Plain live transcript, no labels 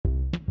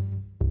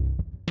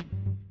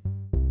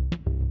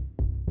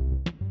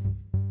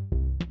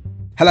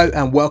Hello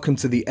and welcome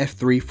to the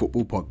F3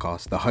 Football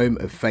Podcast, the home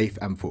of faith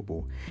and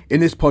football.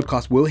 In this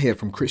podcast, we'll hear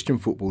from Christian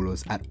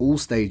footballers at all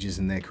stages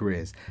in their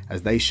careers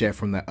as they share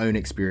from their own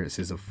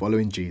experiences of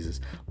following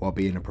Jesus while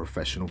being a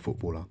professional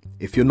footballer.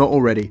 If you're not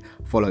already,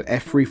 follow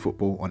F3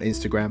 Football on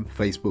Instagram,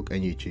 Facebook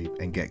and YouTube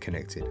and get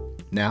connected.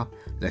 Now,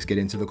 let's get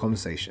into the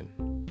conversation.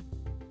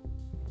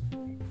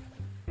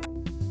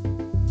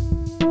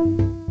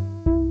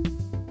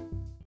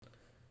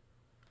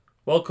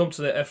 Welcome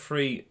to the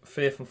F3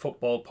 Faith and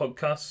Football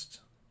Podcast.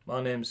 My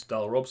name's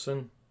Dal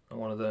Robson. I'm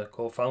one of the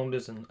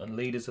co-founders and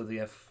leaders of the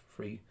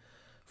F3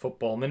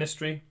 Football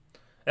Ministry.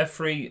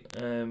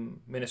 F3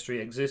 Ministry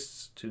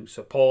exists to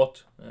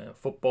support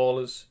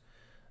footballers,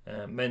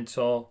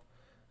 mentor,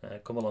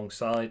 come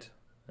alongside,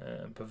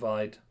 and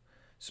provide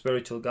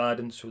spiritual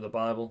guidance through the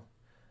Bible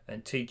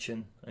and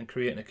teaching and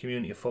creating a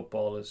community of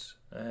footballers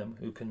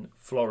who can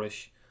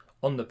flourish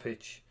on the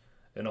pitch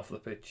and off the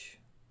pitch.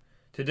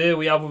 Today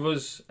we have with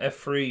us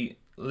F3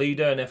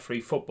 leader and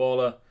F3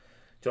 footballer,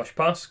 Josh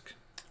Pask.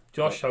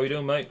 Josh, how are you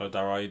doing, mate? Hello,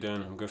 Dara, how are you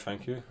doing? I'm good,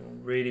 thank you.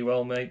 Really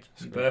well, mate.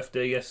 Your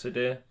birthday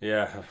yesterday.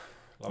 Yeah.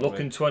 Lovely.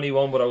 Looking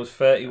 21, but I was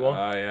 31.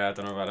 Yeah, I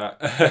don't know about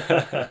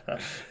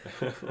that.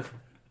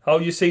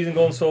 How's your season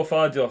going so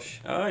far, Josh?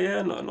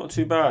 Yeah, not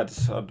too bad.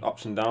 It's had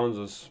ups and downs,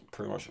 as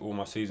pretty much all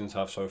my seasons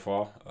have so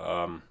far.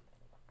 I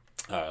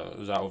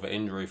was out with an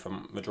injury for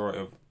majority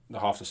of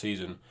the half the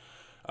season.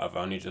 I've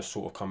only just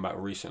sort of come back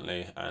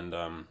recently and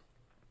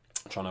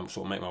trying to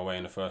sort of make my way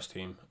in the first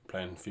team,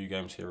 playing a few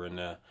games here and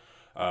there.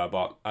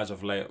 But as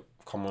of late,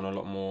 I've come on a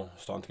lot more,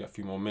 starting to get a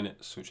few more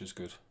minutes, which is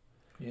good.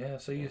 Yeah,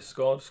 so you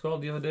scored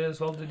the other day as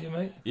well, did you,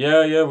 mate?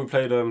 Yeah, we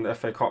played the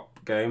FA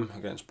Cup game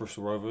against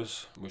Bristol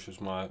Rovers, which was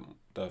my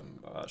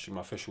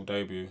official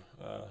debut.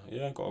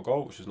 Got a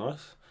goal, which is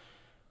nice.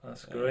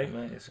 That's great,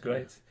 mate. It's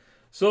great.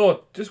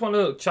 So, just want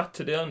to chat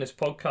today on this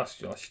podcast,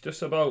 Josh,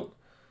 just about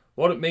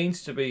what it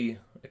means to be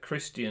a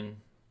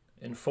Christian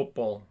in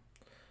football.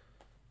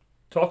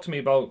 Talk to me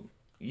about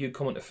you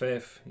coming to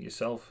faith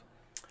yourself.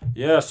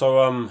 Yeah,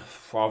 so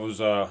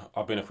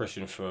I've been a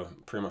Christian for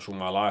pretty much all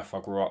my life. I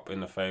grew up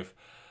in the faith.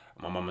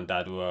 My mum and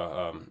dad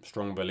were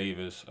strong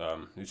believers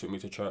who took me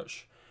to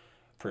church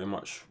pretty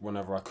much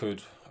whenever I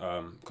could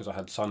because I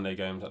had Sunday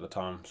games at the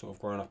time, sort of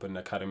growing up in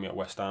the academy at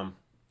West Ham.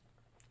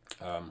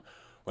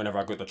 Whenever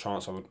I got the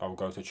chance, I would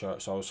go to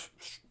church. So I was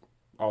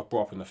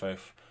brought up in the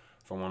faith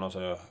from when I was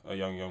a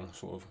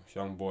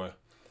young boy.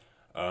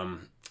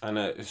 And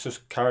it's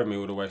just carried me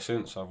all the way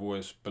since. I've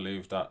always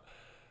believed that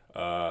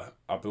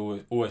I've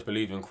always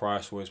believed in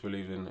Christ, always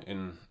believed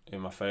in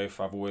my faith.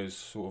 I've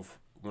always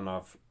when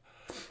I've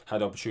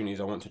had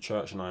opportunities, I went to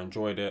church and I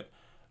enjoyed it.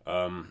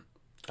 And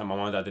my mum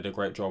and dad did a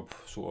great job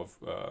sort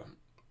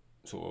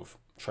of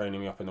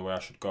training me up in the way I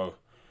should go.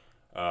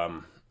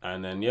 And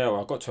then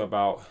I got to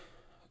about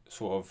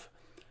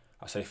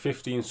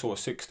 15,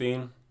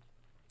 16.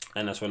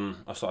 And that's when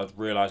I started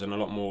realising a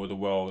lot more of the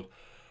world,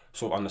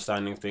 sort of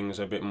understanding things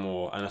a bit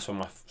more, and that's when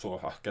my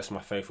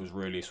faith was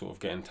really sort of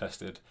getting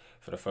tested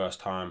for the first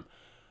time,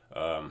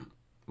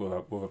 with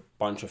a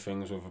bunch of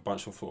things, with a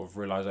bunch of sort of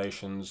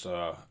realizations,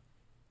 sort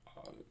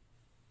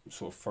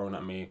of thrown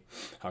at me.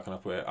 How can I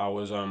put it? I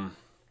was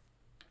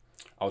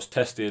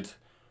tested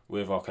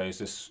with, is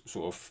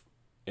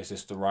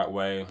this the right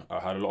way? I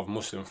had a lot of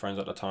Muslim friends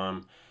at the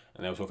time,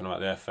 and they were talking about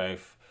their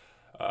faith.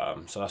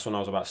 So that's when I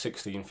was about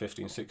 16.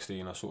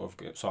 I sort of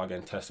started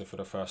getting tested for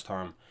the first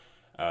time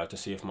to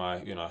see if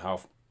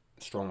how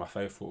strong my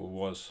faith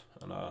was.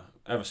 And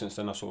ever since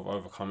then, I've sort of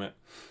overcome it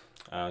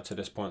to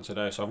this point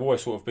today. So I've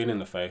always sort of been in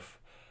the faith,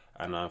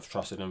 and I've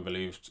trusted and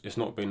believed. It's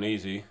not been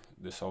easy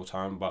this whole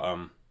time, but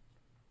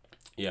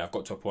I've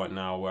got to a point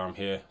now where I'm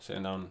here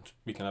sitting down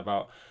speaking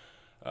about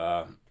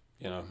the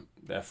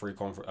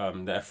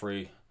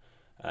F3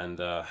 and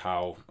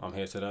how I'm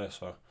here today.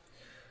 So.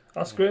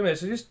 That's great, mate.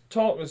 So just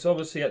talk to us.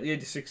 Obviously, at the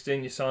age of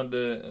 16, you signed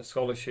a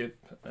scholarship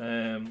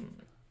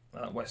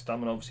at West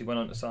Ham, and obviously went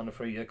on to sign a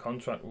 3-year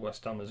contract with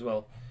West Ham as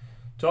well.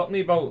 Talk to me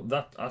about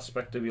that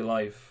aspect of your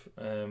life.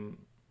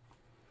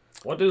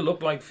 What did it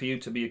look like for you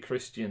to be a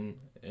Christian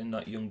in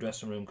that young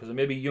dressing room? Because there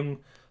may be young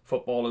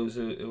footballers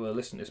who are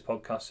listening to this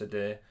podcast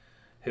today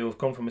who have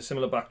come from a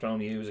similar background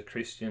to you as a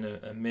Christian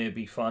and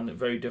maybe find it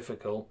very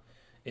difficult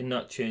in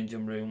that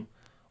changing room,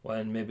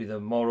 when maybe the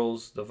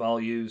morals, the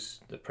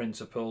values, the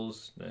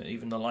principles,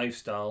 even the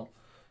lifestyle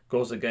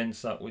goes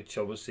against that which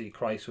obviously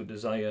Christ would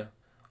desire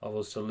of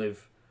us to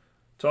live.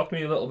 Talk to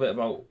me a little bit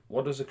about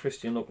what does a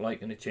Christian look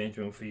like in a change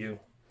room for you?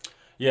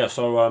 Yeah,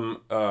 so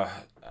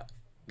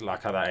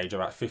like at that age,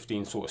 about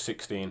 15,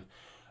 16,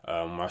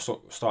 I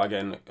started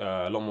getting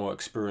a lot more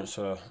experience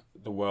of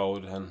the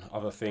world and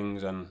other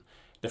things and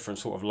different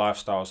sort of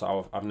lifestyles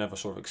that I've never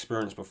sort of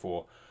experienced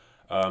before.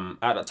 At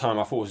that time,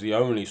 I thought I was the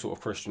only sort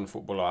of Christian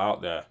footballer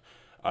out there.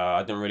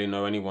 I didn't really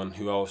know anyone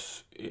who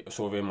else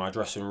sort of in my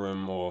dressing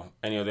room or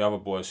any of the other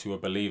boys who were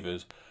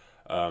believers.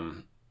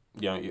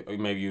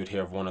 Maybe you would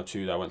hear of one or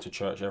two that went to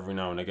church every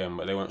now and again,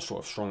 but they weren't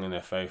sort of strong in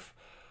their faith.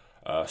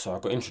 So I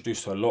got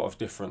introduced to a lot of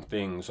different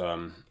things,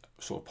 sort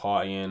of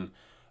partying,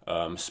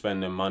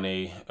 spending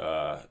money,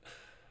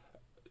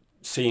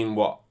 seeing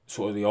what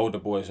sort of the older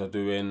boys are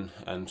doing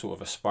and sort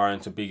of aspiring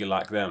to be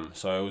like them.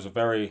 So it was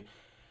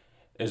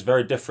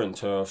very different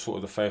to sort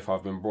of the faith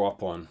I've been brought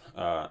up on,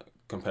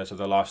 compared to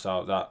the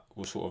lifestyle that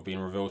was sort of being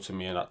revealed to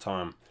me at that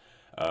time.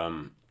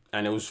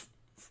 And it was,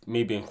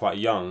 me being quite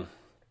young,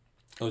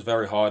 it was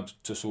very hard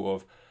to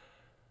sort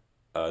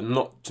of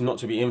not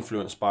to be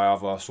influenced by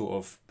other sort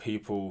of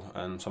people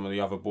and some of the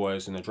other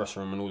boys in the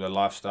dressing room and all their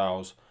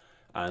lifestyles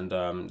and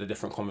the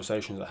different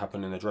conversations that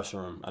happened in the dressing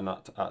room. And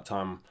at that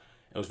time,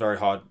 it was very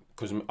hard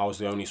because I was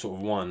the only sort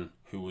of one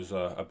who was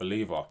a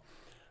believer.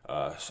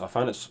 So I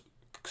found it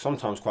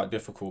sometimes quite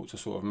difficult to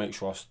sort of make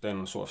sure I stay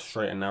on a sort of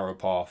straight and narrow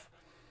path.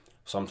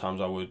 Sometimes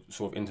I would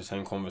sort of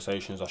entertain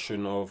conversations I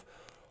shouldn't have,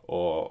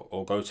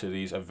 or go to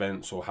these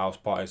events or house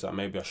parties that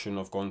maybe I shouldn't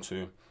have gone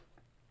to.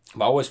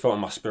 But I always felt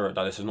in my spirit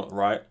that this is not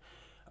right.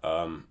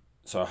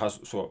 So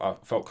I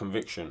felt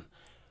conviction.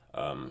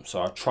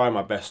 So I try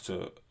my best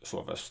to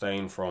sort of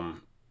abstain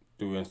from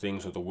doing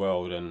things of the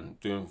world and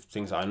doing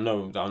things that I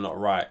know that are not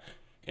right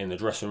in the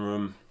dressing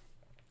room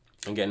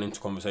and getting into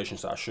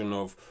conversations that I shouldn't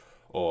have,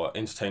 or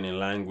entertaining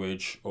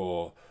language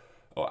or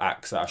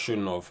acts that I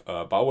shouldn't have.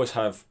 But I always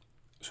have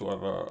sort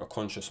of a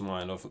conscious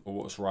mind of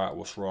what's right,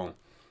 what's wrong.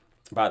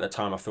 But at the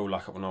time, I feel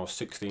like when I was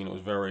 16,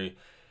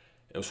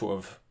 it was sort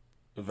of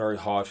very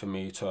hard for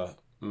me to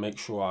make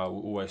sure I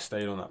always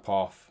stayed on that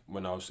path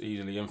when I was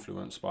easily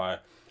influenced by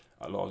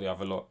a lot of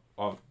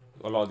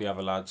the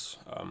other lads.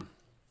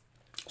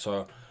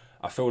 So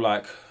I feel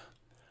like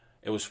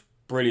it was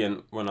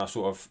brilliant when I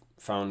sort of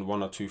found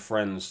one or two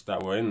friends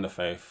that were in the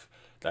faith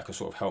that could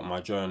sort of help my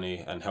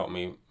journey and help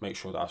me make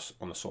sure that I was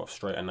on a sort of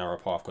straight and narrow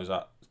path, because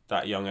at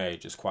that young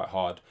age it's quite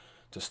hard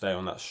to stay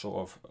on that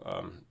sort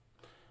of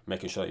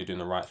making sure that you're doing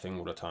the right thing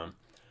all the time.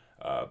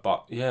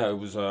 But yeah, it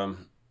was a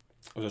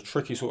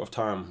tricky sort of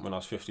time when I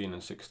was 15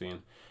 and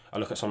 16. I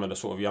look at some of the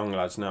sort of young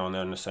lads now and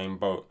they're in the same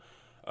boat.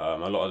 A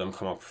lot of them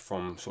come up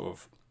from sort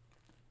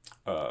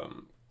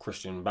of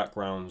Christian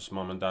backgrounds.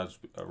 Mum and dad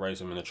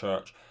raised them in the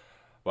church.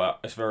 But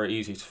it's very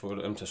easy for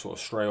them to sort of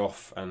stray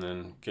off and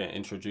then get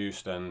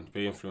introduced and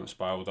be influenced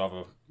by all the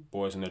other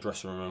boys in the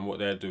dressing room and what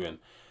they're doing.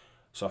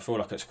 So I feel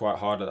like it's quite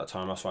hard at that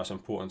time. That's why it's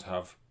important to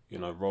have,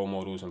 role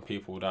models and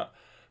people that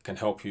can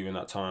help you in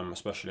that time,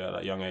 especially at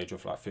that young age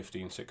of like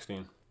 15,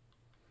 16.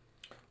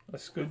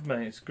 That's good,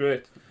 mate. It's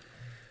great.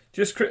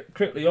 Just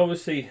quickly,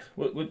 obviously,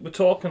 we're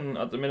talking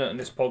at the minute in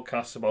this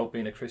podcast about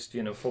being a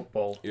Christian in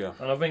football. Yeah.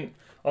 And I think,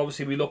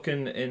 obviously, we look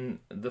in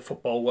the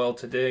football world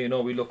today,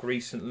 we look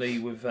recently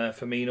with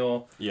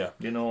Firmino, Yeah.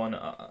 and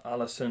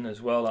Alisson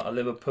as well at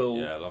Liverpool.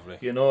 Yeah, lovely.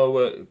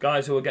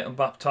 Guys who are getting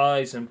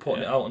baptised and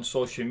putting it out on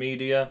social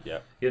media.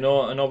 Yeah.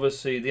 And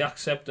obviously the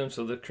acceptance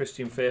of the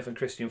Christian faith and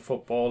Christian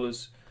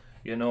footballers,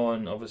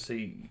 and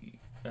obviously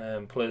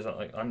players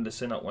like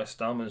Anderson at West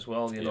Ham as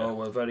well,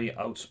 were very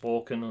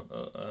outspoken.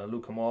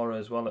 Luka Moura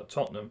as well at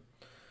Tottenham.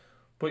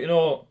 But,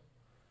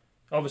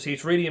 obviously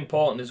it's really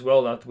important as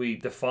well that we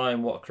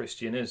define what a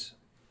Christian is.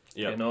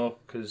 Yeah.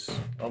 Because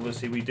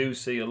obviously we do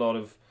see a lot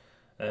of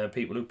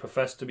people who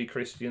profess to be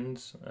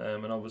Christians,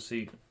 and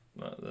obviously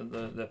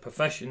their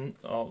profession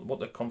or what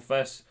they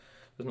confess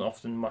doesn't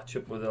often match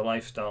up with their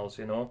lifestyles,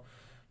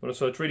 But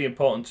so it's really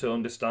important to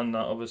understand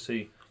that,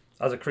 obviously,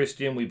 as a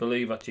Christian, we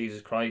believe that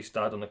Jesus Christ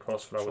died on the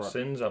cross for our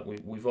sins, that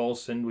we've all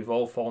sinned, we've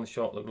all fallen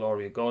short of the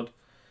glory of God,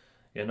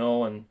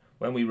 and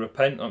when we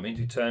repent, that means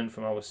we turn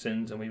from our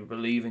sins and we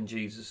believe in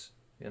Jesus.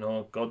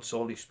 God's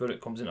Holy Spirit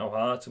comes into our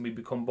hearts and we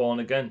become born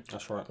again.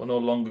 That's right. We're no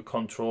longer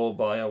controlled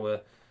by our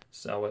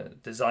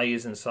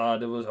desires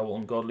inside of us, our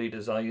ungodly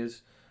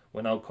desires.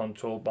 We're now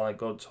controlled by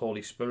God's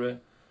Holy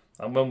Spirit.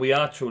 And when we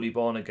are truly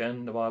born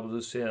again, the Bible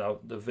does say that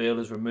the veil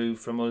is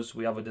removed from us.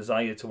 We have a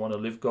desire to want to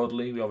live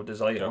godly. We have a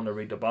desire to want to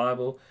read the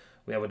Bible.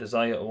 We have a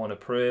desire to want to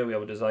pray. We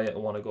have a desire to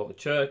want to go to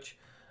church.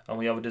 And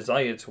we have a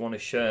desire to want to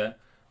share,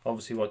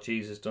 obviously, what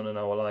Jesus has done in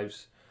our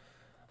lives.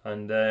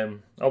 And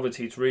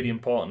obviously it's really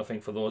important, I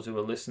think, for those who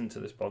are listening to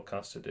this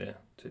podcast today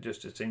to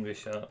just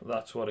distinguish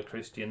that's what a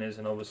Christian is.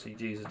 And obviously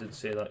Jesus did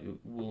say that you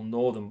will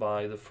know them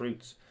by the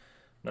fruits.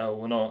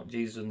 Now,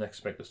 Jesus doesn't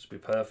expect us to be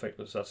perfect,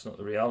 because that's not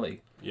the reality.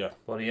 Yeah.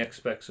 But he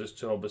expects us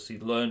to obviously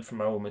learn from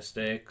our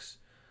mistakes,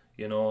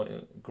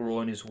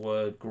 grow in his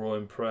word, grow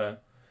in prayer,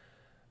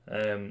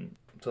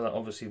 so that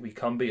obviously we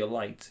can be a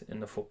light in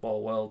the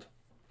football world.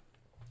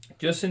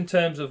 Just in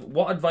terms of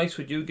what advice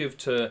would you give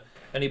to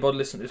anybody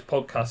listening to this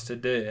podcast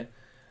today,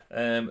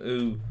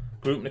 who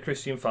grew up in a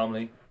Christian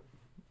family,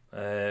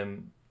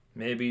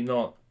 maybe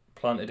not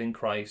planted in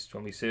Christ,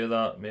 when we say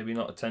that, maybe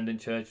not attending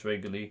church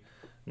regularly,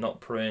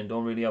 not praying,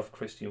 don't really have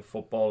Christian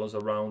footballers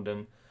around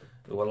them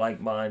who are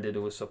like-minded,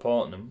 who are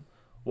supporting them.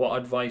 What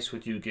advice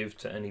would you give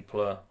to any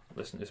player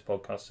listening to this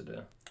podcast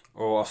today?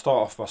 Well, I'll start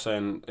off by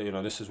saying,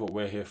 this is what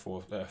we're here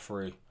for. They're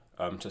free,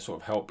 to sort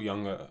of help the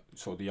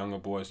younger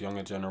boys,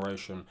 younger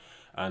generation,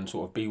 and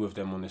sort of be with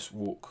them on this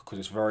walk, because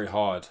it's very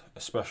hard,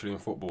 especially in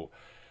football.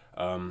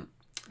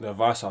 The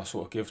advice I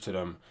sort of give to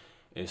them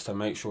is to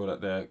make sure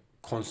that they're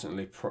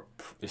constantly.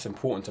 It's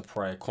important to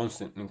pray,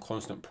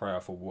 constant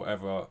prayer for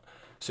whatever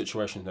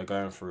situations they're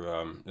going through.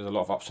 There's a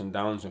lot of ups and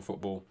downs in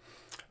football.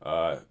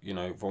 You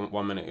know,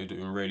 one minute you're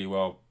doing really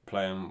well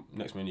playing,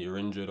 next minute you're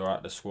injured or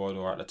at the squad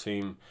or at the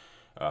team.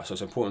 So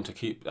it's important to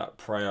keep that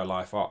prayer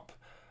life up.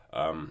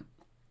 And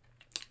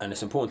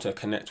it's important to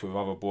connect with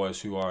other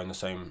boys who are in the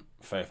same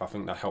faith. I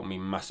think that helped me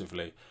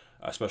massively,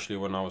 especially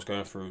when I was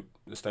going through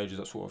the stages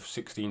at sort of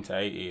 16 to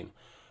 18.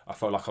 I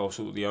felt like I was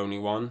sort of the only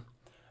one,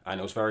 and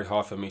it was very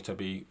hard for me to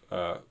be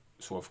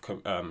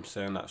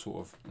staying that sort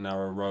of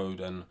narrow road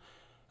and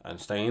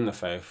stay in the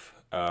faith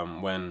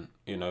when,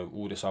 you know,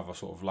 all this other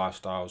sort of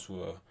lifestyles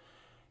were,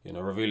 you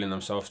know, revealing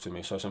themselves to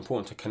me. So it's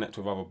important to connect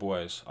with other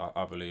boys,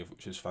 I believe,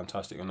 which is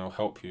fantastic, and they'll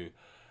help you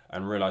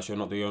and realise you're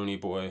not the only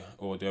boy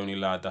or the only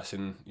lad that's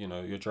in, you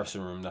know, your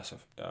dressing room that's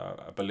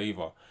a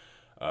believer.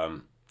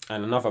 And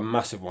another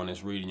massive one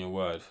is reading your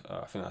word.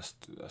 I think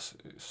that's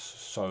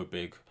so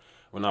big.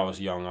 When I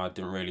was young, I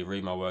didn't really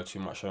read my word too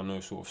much. I know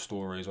sort of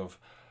stories of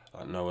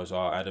like Noah's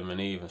Ark, Adam and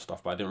Eve and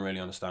stuff, but I didn't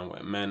really understand what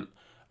it meant.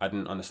 I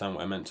didn't understand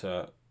what it meant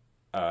to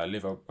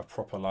live a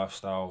proper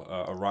lifestyle,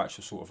 a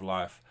righteous sort of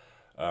life.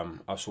 I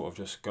was sort of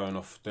just going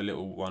off the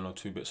little 1 or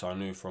 2 bits I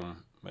knew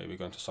from maybe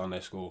going to Sunday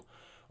school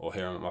or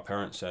hearing what my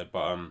parents said. But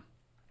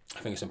I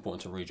think it's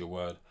important to read your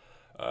word,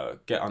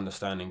 get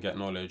understanding, get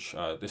knowledge.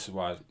 This is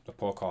why the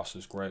podcast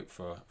is great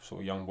for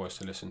sort of young boys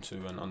to listen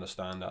to and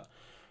understand that,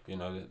 you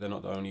know, they're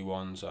not the only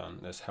ones,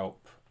 and there's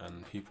help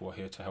and people are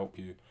here to help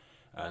you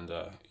and,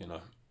 you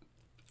know,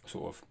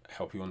 sort of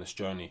help you on this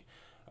journey.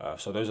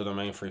 So those are the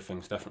main 3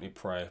 things. Definitely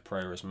pray.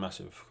 Prayer is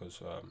massive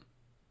because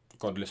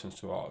God listens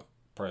to our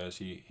prayers.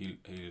 He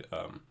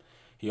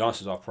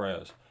answers our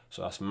prayers.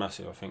 So that's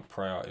massive. I think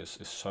prayer is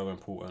so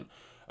important.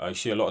 You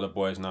see a lot of the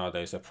boys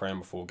nowadays, they're praying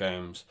before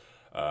games.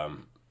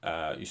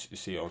 You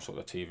see it on sort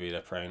of the TV,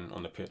 they're praying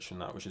on the pitch and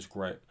that, which is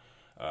great.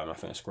 I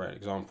think it's a great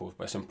example.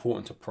 But it's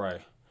important to pray.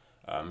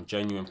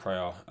 Genuine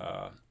prayer,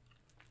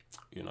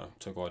 you know,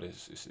 to God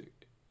is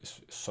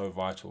so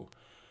vital.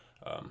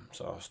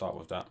 So I'll start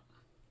with that.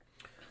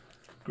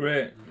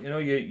 Great. You know,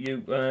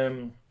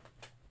 you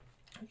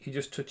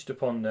just touched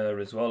upon there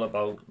as well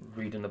about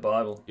reading the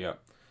Bible. Yeah.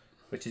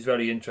 Which is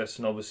very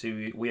interesting.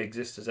 Obviously, we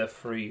exist as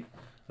F3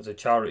 as a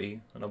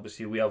charity, and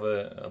obviously we have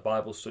a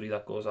Bible study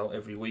that goes out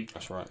every week.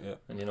 That's right, yeah.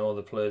 And you know,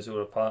 the players who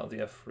are a part of the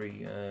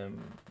F3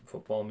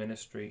 football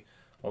ministry,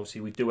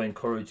 obviously we do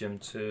encourage them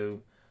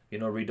to, you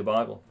know, read the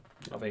Bible.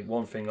 I think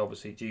one thing,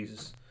 obviously,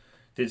 Jesus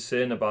did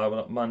say in the Bible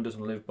that man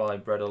doesn't live by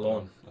bread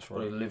alone, that's right.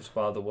 but he lives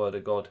by the Word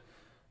of God.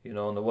 You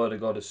know, and the Word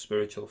of God is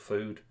spiritual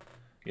food.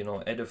 You know,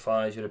 it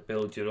edifies you, it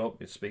builds you up,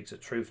 it speaks the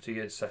truth to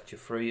you, it sets you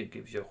free, it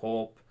gives you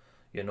hope.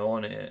 You know,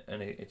 and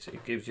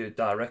it gives you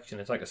direction.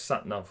 It's like a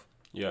sat-nav.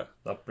 Yeah.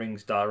 That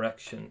brings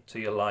direction to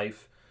your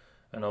life.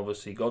 And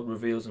obviously God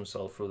reveals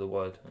himself through the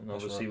word. And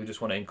obviously we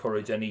just want to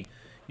encourage any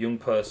young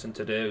person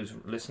today who's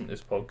listening to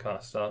this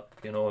podcast that,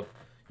 you know,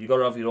 you got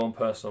to have your own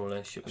personal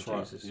relationship with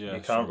Jesus. Yeah,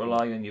 you can't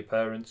rely on your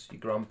parents,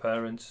 your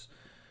grandparents.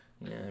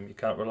 You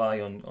can't rely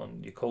on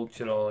your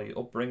culture or your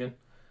upbringing.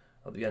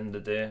 At the end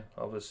of the day,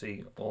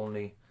 obviously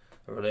only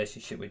a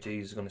relationship with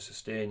Jesus is going to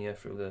sustain you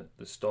through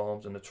the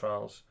storms and the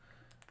trials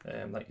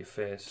that you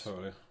face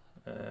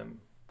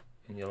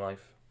in your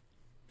life.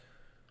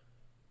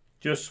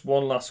 Just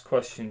one last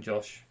question,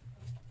 Josh.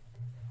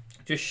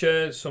 Just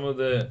share some of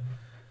the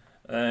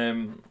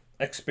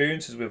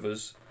experiences with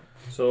us.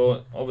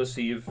 So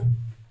obviously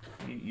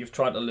you've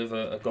tried to live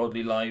a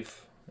godly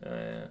life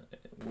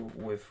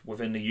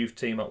within the youth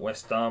team at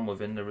West Ham,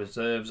 within the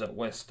reserves at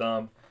West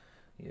Ham.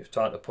 You've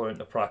tried to put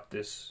into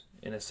practice,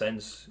 in a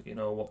sense, you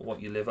know,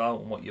 what you live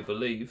out and what you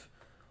believe.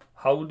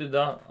 How did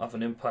that have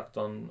an impact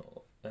on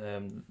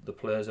the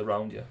players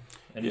around you?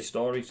 Any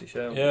stories to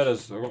share? Yeah,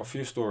 I've got a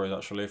few stories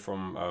actually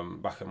from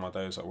back in my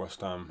days at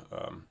West Ham,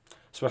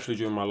 especially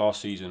during my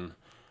last season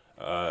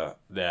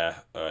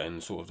there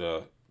in sort of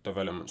the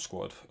development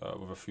squad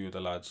with a few of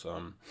the lads.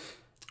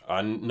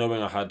 And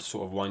knowing I had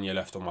sort of 1 year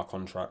left on my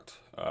contract,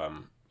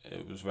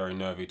 it was very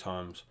nervy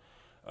times.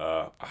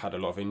 I had a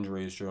lot of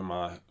injuries during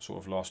my sort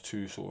of last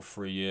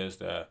 3 years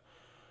there.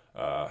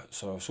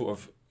 So sort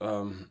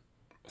of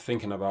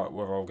thinking about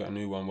whether I'll get a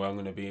new one, where I'm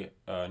going to be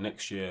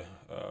next year.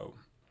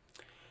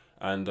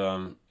 And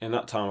in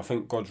that time, I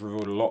think God's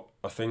revealed a lot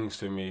of things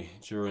to me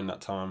during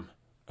that time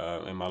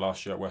in my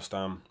last year at West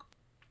Ham.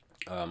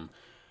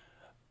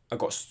 I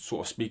got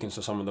sort of speaking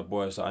to some of the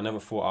boys that I never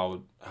thought I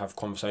would have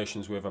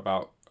conversations with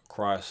about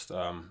Christ,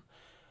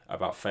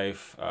 about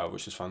faith,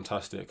 which is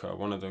fantastic.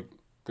 One of the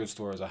good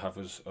stories I have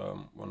is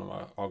one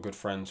of our good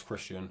friends,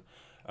 Christian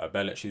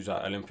Belic, who's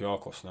at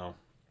Olympiacos now.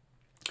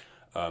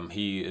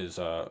 He is...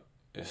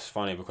 it's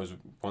funny because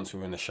once we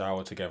were in the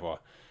shower together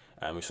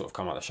and we sort of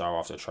come out the shower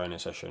after a training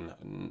session,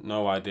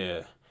 no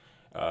idea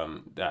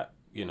that,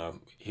 you know,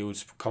 he would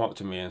come up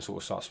to me and sort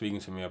of start speaking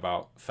to me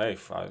about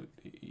faith.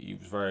 He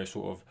was very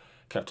sort of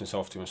kept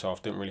himself to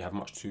himself, didn't really have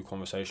much to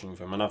conversation with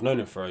him. And I've known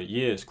him for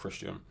years,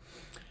 Christian.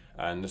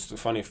 And it's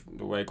funny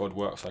the way God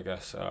works, I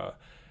guess.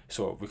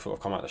 We sort of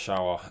come out the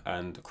shower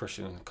and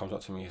Christian comes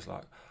up to me, he's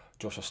like,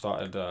 Josh, I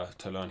started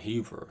to learn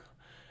Hebrew.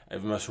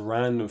 the most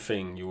random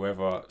thing you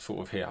ever sort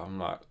of hear. I'm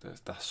like,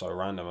 that's so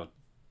random. I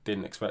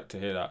didn't expect to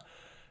hear that.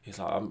 He's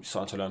like, I'm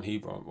starting to learn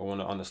Hebrew. I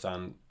want to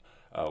understand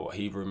what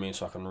Hebrew means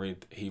so I can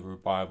read the Hebrew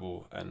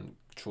Bible and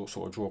sort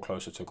of draw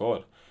closer to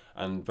God.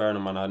 And bearing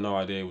in mind, I had no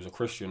idea he was a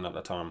Christian at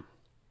the time.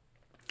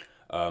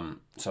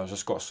 So I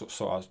just got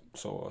sort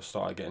of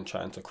started getting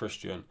chatting to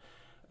Christian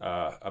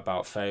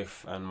about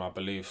faith and my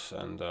beliefs,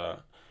 and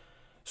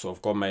sort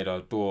of God made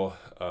a door,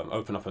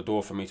 open up a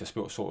door for me to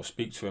sort of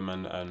speak to him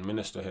and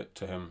minister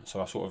to him.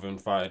 So I sort of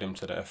invited him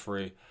to the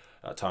F3.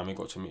 At that time he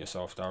got to meet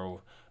yourself,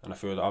 Daryl, and a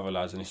few of the other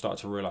lads, and he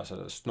started to realise that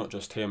it's not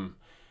just him,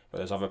 but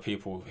there's other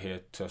people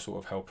here to sort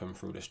of help him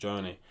through this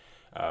journey.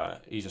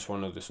 He's just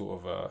one of the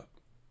sort of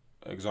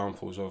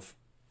examples of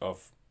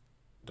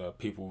the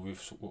people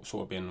we've sort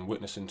of been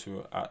witnessing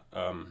to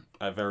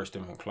at various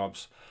different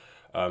clubs.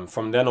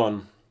 From then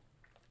on,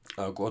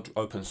 God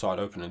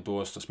started opening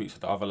doors to speak to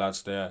the other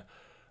lads there.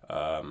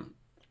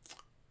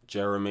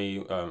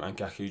 Jeremy and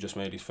Gaku, who just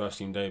made his first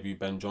team debut,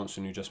 Ben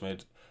Johnson, who just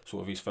made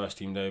sort of his first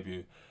team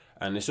debut,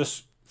 and it's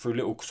just through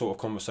little sort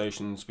of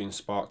conversations being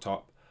sparked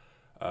up.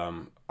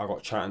 I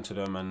got chatting to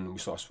them, and we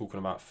started talking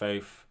about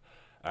faith,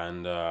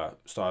 and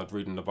started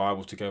reading the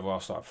Bible together. I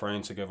started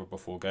praying together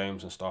before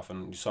games and stuff,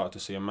 and you started to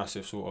see a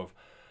massive sort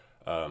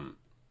of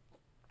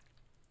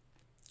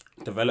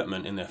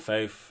development in their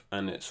faith,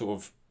 and it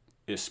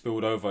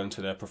spilled over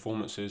into their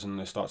performances, and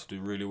they start to do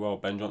really well.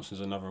 Ben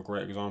Johnson's another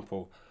great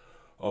example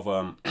of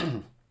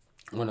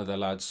one of the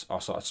lads I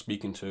started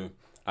speaking to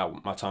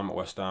at my time at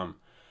West Ham.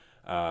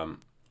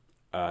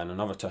 And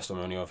another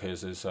testimony of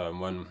his is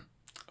when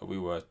we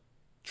were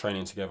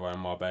training together in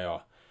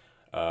Marbella.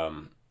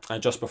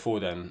 And just before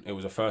then, it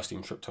was a first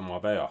team trip to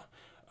Marbella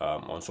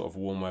on sort of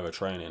warm weather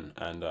training,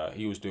 and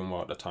he was doing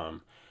well at the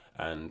time.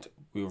 And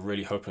we were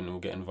really hoping we'll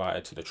get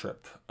invited to the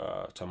trip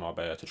to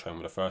Marbella to train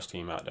with the first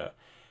team out there.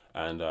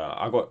 And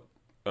I got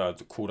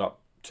called up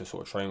to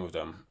sort of train with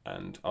them,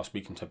 and I was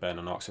speaking to Ben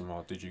and asked him,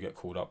 did you get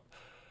called up?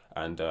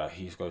 And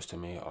he goes to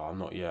me, I'm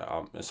not yet,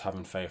 I'm just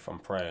having faith, I'm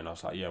praying. I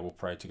was like, yeah, we'll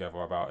pray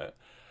together about it.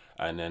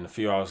 And then a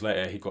few hours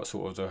later, he got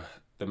sort of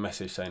the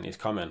message saying he's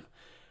coming.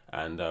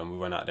 And we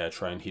went out there,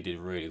 trained, he did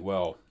really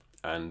well.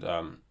 And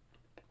I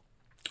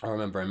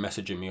remember him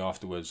messaging me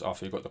afterwards,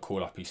 after he got the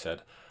call up, he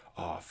said,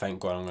 thank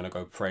God, I'm going to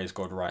go praise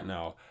God right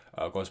now.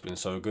 God's been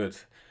so good.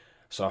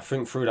 So I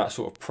think through that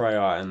sort of prayer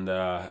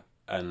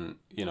and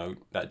you know,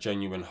 that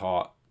genuine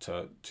heart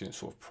to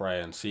sort of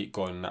pray and seek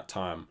God in that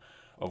time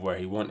of where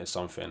he wanted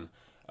something,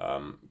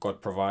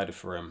 God provided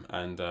for him,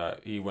 and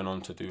he went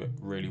on to do it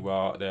really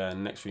well out there.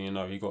 And next thing you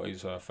know, he got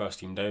his first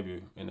team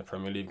debut in the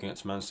Premier League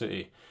against Man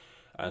City,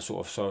 and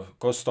so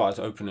God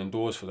started opening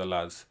doors for the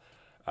lads,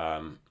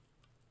 and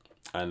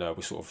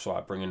we sort of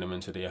started bringing them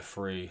into the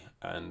F3.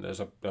 And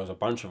there was a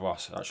bunch of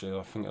us, actually.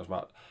 I think there was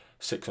about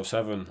 6 or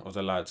 7 of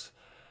the lads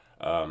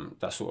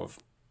that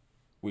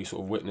we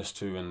witnessed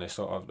to, and they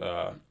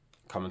started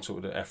coming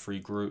to the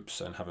F3 groups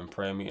and having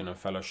prayer meeting and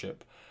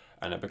fellowship,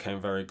 and it became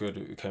very good.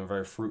 It became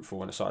very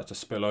fruitful, and it started to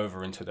spill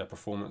over into their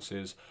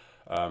performances.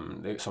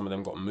 Some of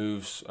them got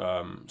moves,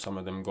 some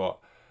of them got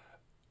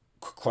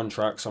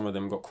contracts, some of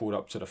them got called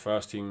up to the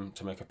first team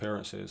to make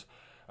appearances,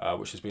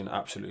 which has been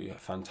absolutely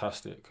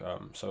fantastic.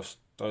 So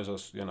those are,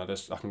 you know,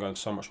 I can go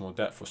into so much more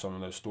depth for some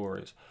of those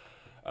stories.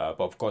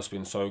 But God's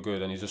been so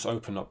good, and he's just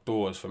opened up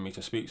doors for me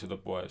to speak to the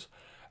boys.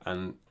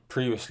 And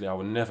previously, I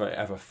would never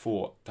ever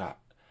thought that,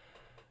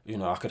 you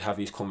know, I could have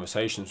these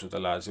conversations with the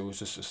lads. It was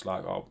just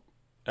like,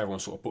 everyone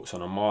sort of puts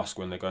on a mask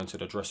when they go into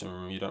the dressing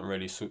room. You don't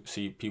really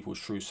see people's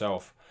true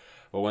self.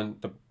 But when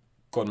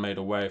God made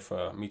a way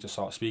for me to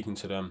start speaking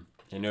to them,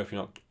 and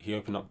he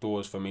opened up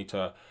doors for me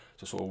to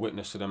sort of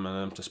witness to them and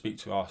them to speak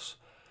to us.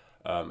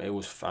 It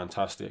was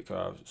fantastic.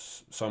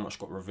 So much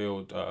got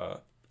revealed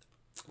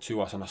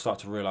to us, and I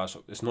started to realise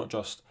it's not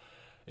just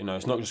going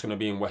to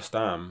be in West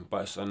Ham,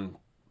 but it's in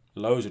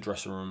loads of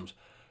dressing rooms,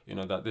 you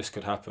know, that this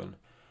could happen.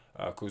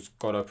 Because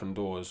God opened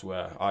doors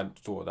where I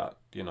thought that,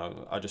 you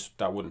know,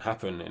 that wouldn't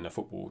happen in a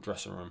football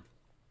dressing room,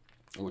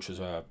 which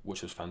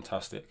was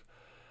fantastic.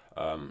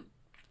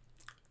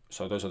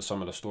 So those are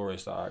some of the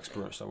stories that I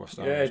experienced at West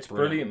Ham. Yeah, it's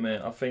brilliant,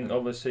 mate. I think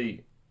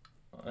obviously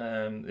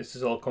this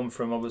has all come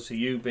from obviously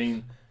you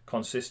being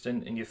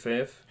consistent in your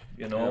faith,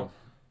 you know,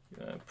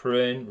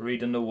 praying,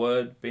 reading the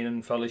word, being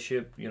in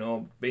fellowship, you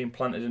know, being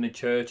planted in a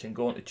church and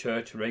going to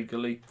church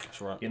regularly. That's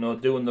right. You know,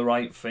 doing the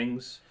right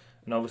things.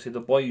 And obviously the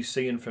boys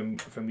seeing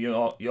from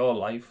your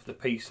life, the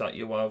peace that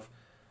you have,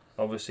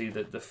 obviously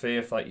the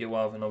faith that you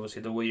have, and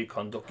obviously the way you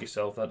conduct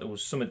yourself, that there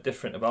was something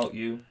different about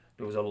you.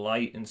 There was a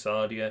light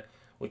inside you,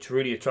 which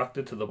really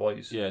attracted to the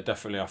boys. Yeah,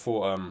 definitely. I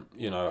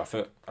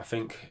thought, I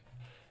think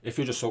if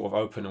you're just sort of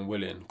open and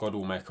willing, God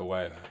will make a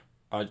way.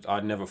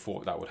 I never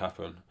thought that would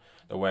happen.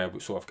 The way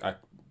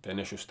the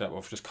initial step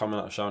of just coming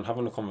out of the shower and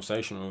having a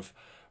conversation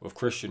with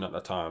Christian at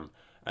the time,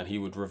 and he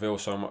would reveal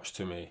so much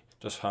to me,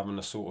 just having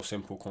a sort of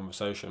simple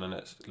conversation, and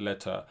it's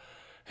led to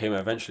him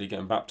eventually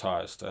getting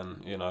baptised,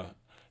 and, you know,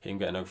 him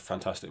getting a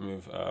fantastic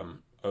move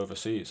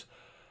overseas.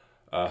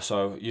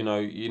 So, you know,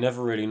 you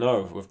never really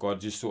know with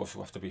God. You just sort of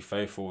have to be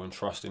faithful and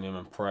trust in Him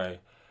and pray.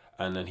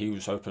 And then He will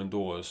just open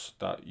doors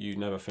that you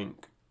never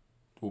think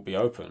will be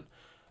open,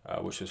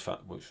 which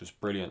was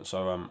brilliant.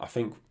 So I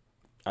think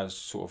as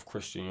sort of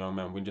Christian young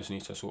men, we just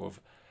need to sort of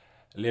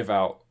live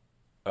out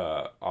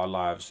our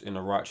lives in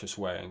a righteous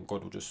way, and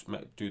God will just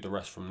do the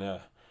rest from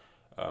there.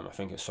 I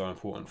think it's so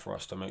important for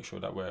us to make sure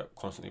that we're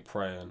constantly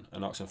praying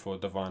and asking for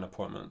divine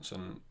appointments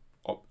and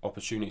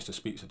opportunities to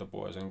speak to the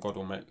boys, and God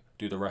will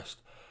do the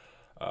rest.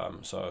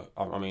 So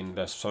I mean,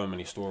 there's so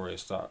many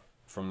stories that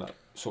from that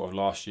sort of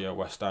last year at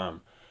West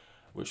Ham,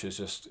 which is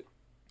just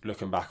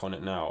looking back on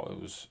it now,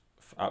 it was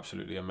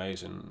absolutely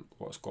amazing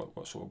what sort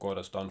of God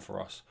has done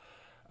for us,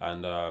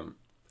 and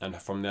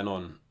from then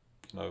on,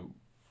 you know,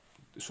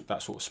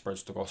 that sort of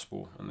spreads the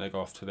gospel, and they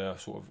go off to their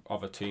sort of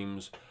other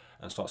teams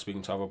and start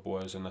speaking to other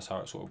boys, and that's how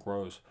it sort of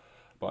grows.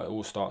 But it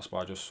all starts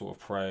by just sort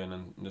of praying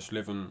and just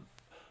living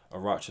a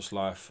righteous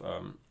life,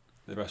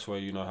 the best way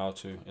you know how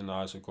to in the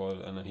eyes of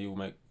God, and then He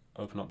will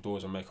open up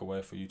doors and make a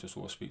way for you to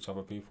sort of speak to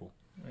other people.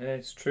 Yeah,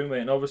 it's true,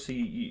 mate. And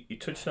obviously, you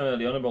touched on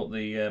early on about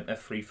the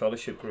F3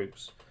 fellowship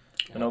groups,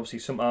 and obviously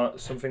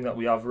something that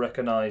we have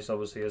recognised,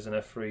 obviously, as an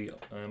F3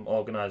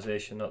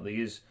 organisation, that there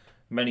is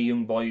many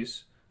young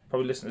boys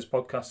probably listen to this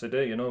podcast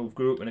today, you know, who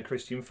grew up in a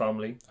Christian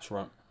family. That's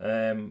right.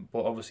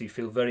 But obviously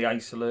feel very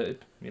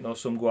isolated. You know,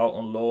 some go out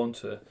on loan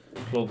to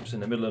clubs in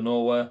the middle of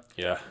nowhere.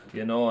 Yeah.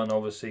 You know, and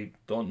obviously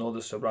don't know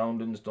the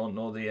surroundings, don't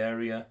know the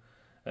area,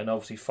 and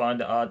obviously find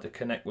it hard to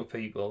connect with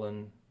people.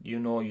 And you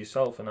know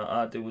yourself, and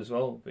I do as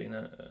well, being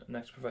an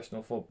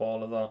ex-professional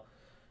footballer, that,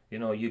 you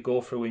know, you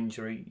go through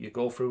injury, you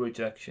go through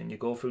rejection, you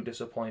go through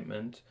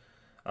disappointment,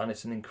 and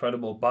it's an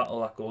incredible battle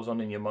that goes on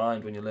in your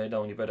mind when you lay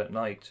down in your bed at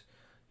night.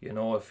 You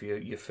know, if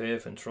your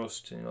faith and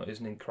trust, you know,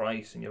 isn't in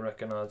Christ, and you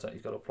recognise that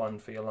He's got a plan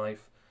for your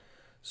life.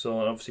 So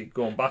obviously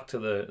going back to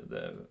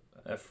the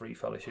F3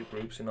 fellowship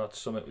groups, you know, it's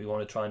something we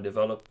want to try and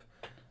develop.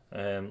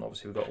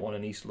 Obviously we've got one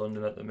in East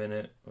London at the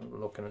minute. We're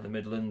looking at the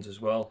Midlands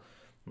as well,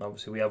 and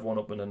obviously we have one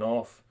up in the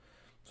North.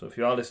 So if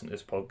you are listening to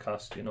this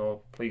podcast, you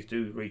know, please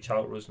do reach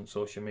out to us on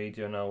social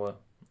media and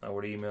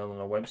our email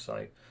and our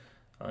website,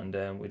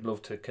 and we'd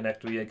love to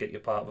connect with you, get you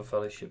part of a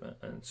fellowship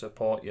and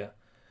support you,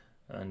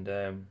 and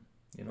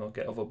you know,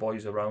 get other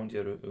boys around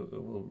you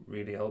who will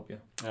really help you.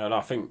 Yeah, and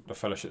I think the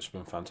fellowship's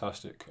been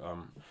fantastic.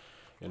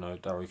 You know,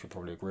 Darry could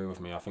probably agree with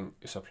me. I think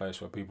it's a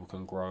place where people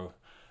can grow,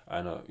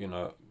 and you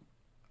know,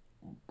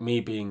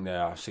 me being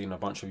there, I've seen a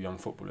bunch of young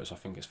footballers. I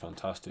think it's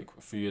fantastic.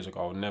 A few years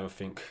ago, I would never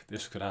think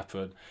this could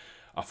happen.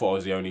 I thought I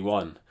was the only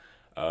one.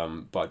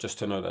 But just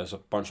to know there's a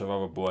bunch of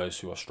other boys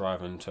who are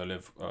striving to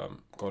live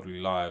godly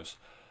lives,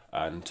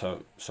 and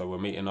so we're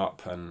meeting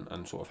up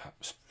and sort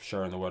of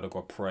sharing the word of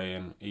God,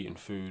 praying, eating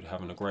food,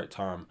 having a great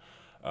time,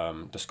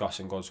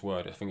 discussing God's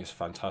word. I think it's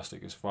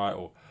fantastic. It's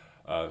vital.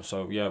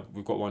 So yeah,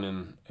 we've got one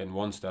in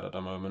Wanstead at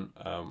the moment.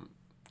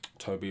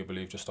 Toby, I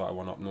believe, just started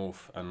one up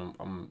north, and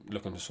I'm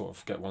looking to sort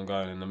of get one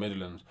going in the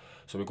Midlands.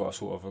 So we've got a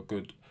sort of a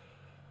good.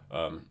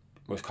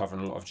 We're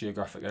covering a lot of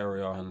geographic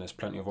area, and there's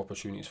plenty of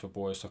opportunities for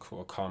boys to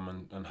sort of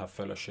come and have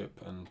fellowship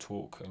and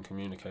talk and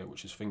communicate,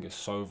 which I think is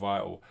so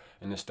vital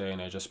in this day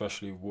and age,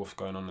 especially with what's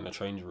going on in the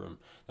changing room.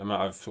 The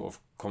amount of sort of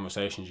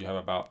conversations you have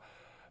about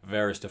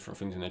various different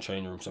things in the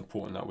changing room, it's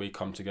important that we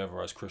come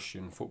together as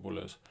Christian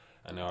footballers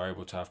and are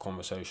able to have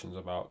conversations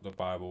about the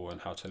Bible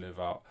and how to live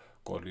out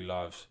godly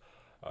lives.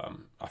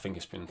 I think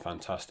it's been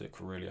fantastic,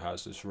 it really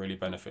has. It's really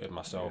benefited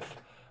myself,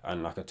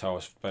 and I could tell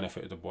it's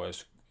benefited the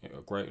boys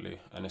greatly,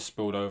 and it's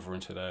spilled over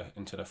into their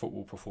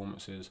football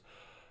performances,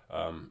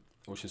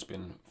 which has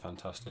been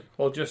fantastic.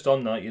 Well, just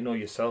on that, you know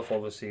yourself,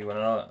 obviously, when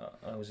I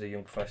was a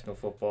young professional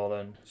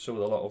footballer, and so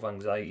with a lot of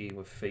anxiety,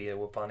 with fear,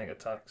 with panic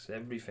attacks,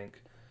 everything,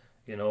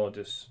 you know,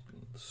 just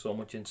so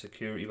much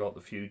insecurity about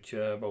the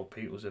future, about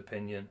people's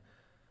opinion,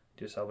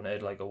 just having a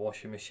head like a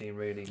washing machine,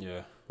 really.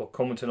 Yeah. But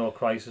coming to know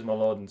Christ as my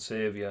Lord and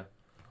Saviour,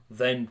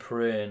 then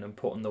praying and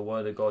putting the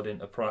Word of God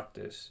into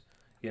practice,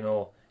 you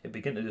know, it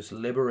began to just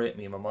liberate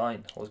me in my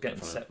mind. I was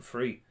getting set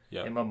free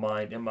in my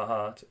mind, in my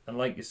heart. And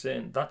like you're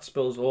saying, that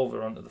spills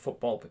over onto the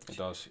football pitch. It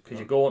does. Because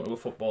you go onto a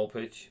football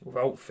pitch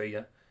without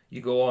fear.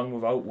 You go on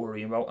without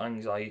worry, without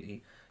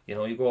anxiety. You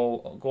know, you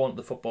go onto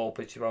the football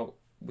pitch without,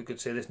 we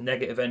could say, this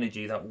negative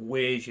energy that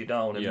weighs you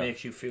down and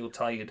makes you feel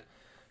tired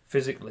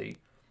physically.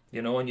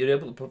 You know, and you're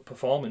able to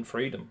perform in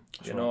freedom.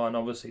 You know, and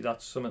obviously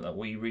that's something that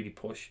we really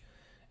push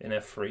in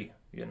F3.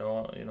 You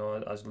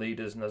know, as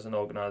leaders and as an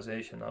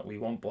organisation, that we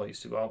want boys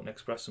to go out and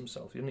express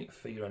themselves. You don't need to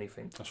fear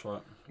anything. That's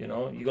right. You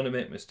know, you're going to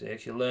make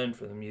mistakes. You learn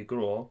from them. You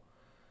grow,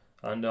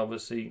 and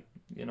obviously,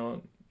 you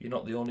know, you're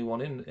not the only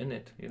one in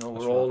it. You know,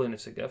 we're all in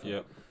it together.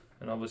 Yeah.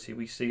 And obviously,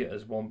 we see it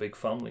as one big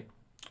family.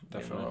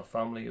 Definitely. You know, a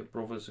family of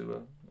brothers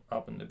who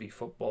happen to be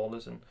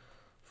footballers and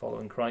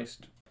following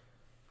Christ.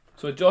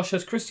 So, Josh,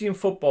 as Christian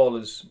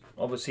footballers,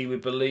 obviously, we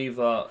believe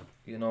that,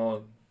 you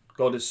know,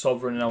 God is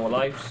sovereign in our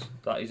lives,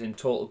 that He's in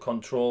total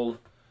control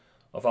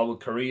of our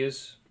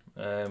careers,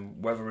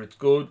 whether it's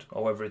good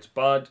or whether it's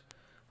bad,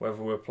 whether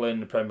we're playing in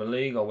the Premier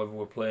League or whether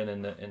we're playing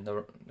in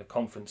the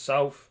Conference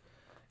South.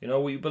 You know,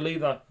 we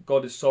believe that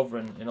God is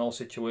sovereign in all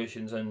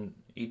situations and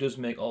He does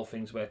make all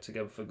things work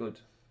together for good.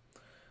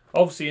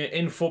 Obviously,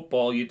 in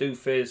football, you do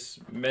face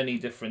many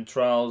different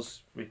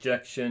trials,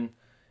 rejection,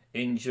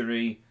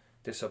 injury,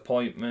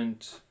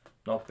 disappointment,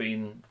 not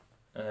being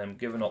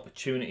given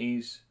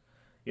opportunities,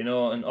 you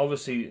know, and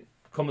obviously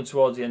coming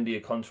towards the end of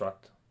your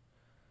contract.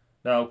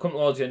 Now, coming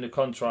towards the end of the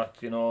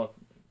contract, you know,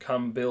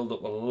 can build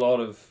up a lot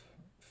of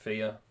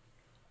fear,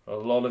 a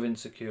lot of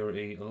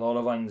insecurity, a lot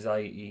of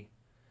anxiety,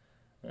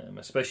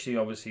 especially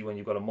obviously when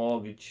you've got a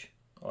mortgage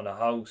on a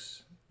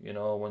house, you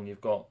know, when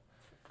you've got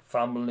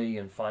family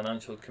and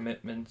financial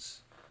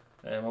commitments.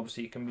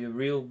 Obviously, it can be a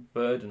real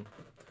burden.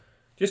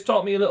 Just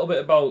talk me a little bit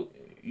about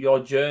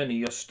your journey,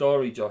 your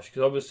story, Josh,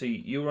 because obviously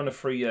you were on a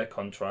 3-year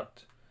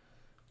contract.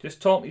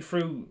 Just talk me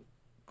through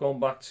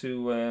going back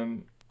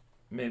to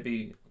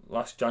maybe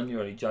last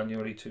January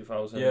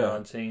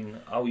 2019,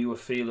 how you were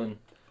feeling,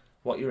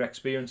 what you were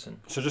experiencing.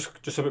 So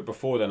just a bit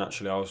before then,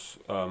 actually, I was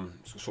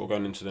sort of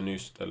going into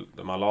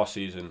my last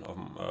season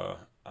of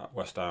at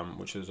West Ham,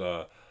 which is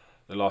the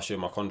last year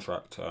of my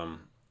contract.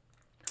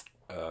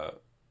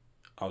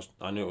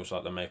 I knew it was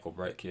like the make or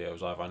break year. It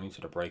was either I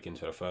needed to break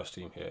into the first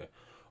team here,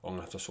 or I'm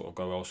gonna have to sort of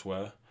go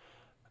elsewhere.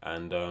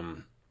 And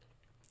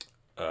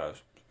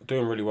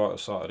doing really well at the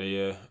start of the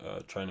year,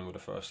 training with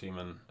the first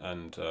team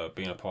and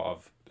being a part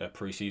of their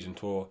pre-season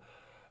tour.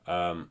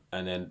 And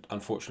then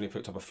unfortunately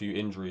picked up a few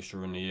injuries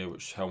during the year,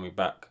 which held me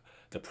back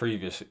the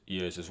previous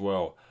years as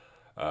well.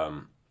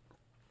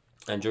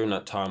 And during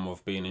that time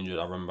of being injured,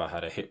 I remember I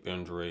had a hip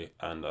injury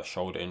and a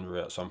shoulder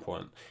injury at some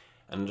point,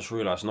 and I just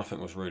realised nothing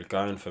was really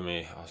going for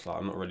me. I was like,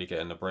 I'm not really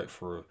getting the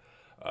breakthrough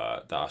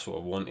that I sort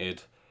of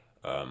wanted,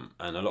 and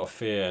a lot of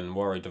fear and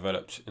worry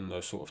developed in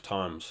those sort of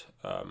times.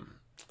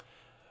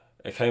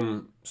 It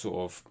came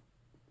sort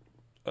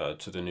of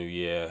to the new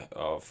year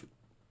of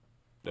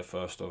the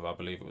 1st of, I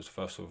believe it was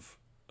the 1st of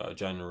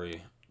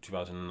January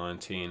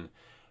 2019,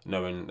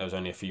 knowing there was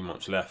only a few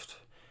months left.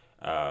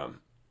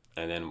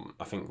 And then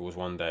I think it was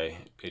one day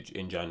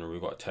in January we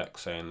got a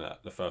text saying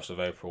that the 1st of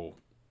April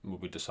we'll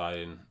be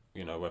deciding,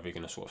 you know, whether you're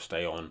going to sort of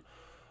stay on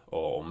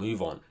or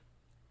move on.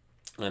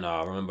 And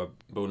I remember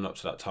building up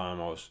to that time,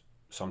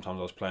 sometimes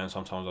I was playing,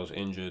 sometimes I was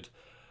injured,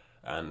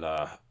 and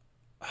I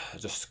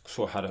just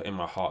sort of had it in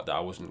my heart that I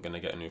wasn't going to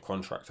get a new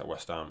contract at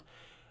West Ham.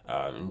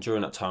 And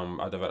during that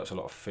time I developed a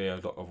lot of fear,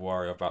 a lot of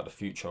worry about the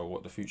future,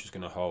 what the future's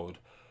going to hold,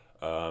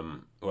 where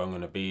I'm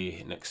going to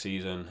be next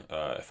season,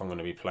 if I'm going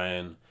to be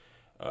playing.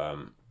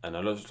 And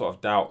a lot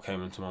of doubt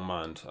came into my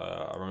mind.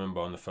 I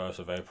remember on the 1st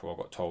of April I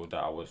got told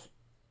that I was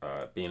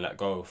being let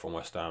go from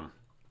West Ham.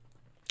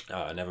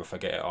 I never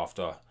forget it.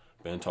 After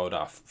being told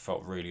that, I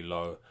felt really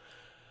low,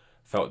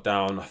 felt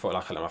down. I felt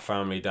like I let my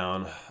family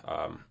down.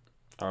 I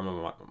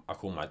remember I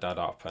called my dad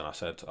up and I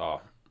said,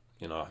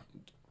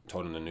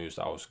 told him the news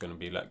that I was going to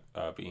be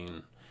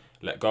being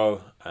let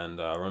go. And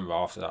I remember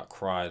after that I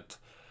cried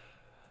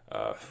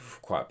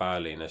quite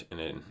badly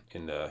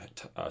in the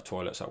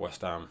toilets at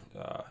West Ham.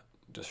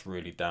 Just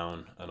really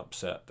down and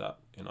upset that,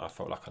 you know, I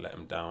felt like I let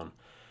him down.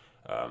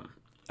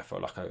 I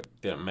felt like I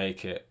didn't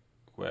make it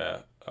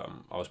where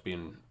I was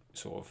being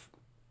sort of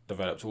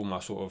developed all my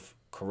sort of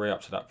career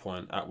up to that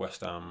point at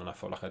West Ham, and I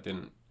felt like I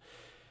didn't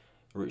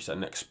reach that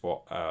next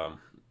spot.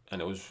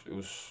 And it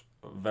was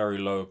a very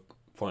low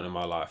point in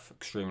my life,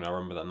 extremely. I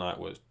remember that night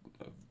was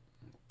a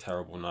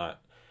terrible night.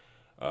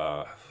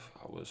 I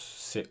was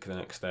sick the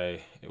next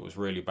day. It was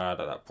really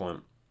bad at that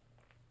point.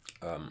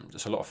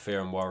 Just a lot of fear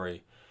and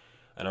worry.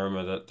 And I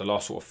remember that the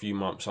last sort of few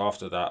months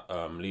after that,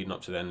 leading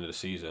up to the end of the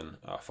season,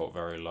 I felt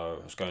very low.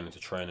 I was going into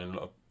training. A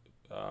lot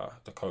of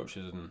the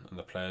coaches and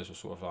the players were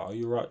sort of like, "Are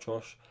you right,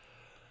 Josh?"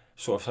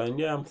 Sort of saying,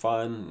 "Yeah, I'm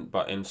fine,"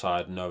 but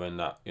inside knowing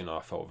that, you know,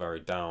 I felt very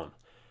down.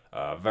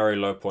 Very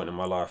low point in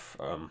my life.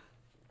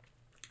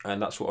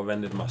 And that sort of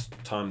ended my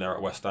time there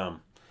at West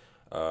Ham.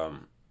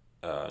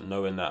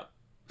 Knowing that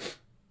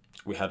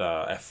we had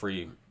a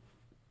F3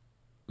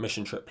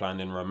 mission trip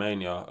planned in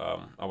Romania,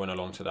 I went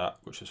along to that,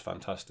 which was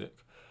fantastic.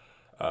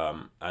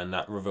 And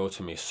that revealed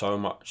to me so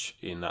much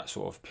in that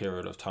sort of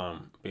period of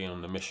time being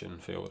on the mission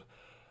field,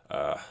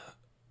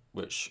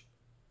 which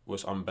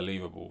was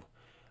unbelievable.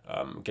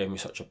 Gave me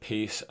such a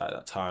peace at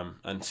that time,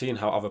 and seeing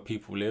how other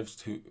people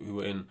lived who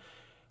were in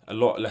a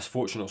lot less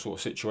fortunate sort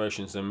of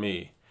situations than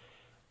me,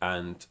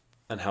 and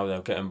how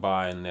they're getting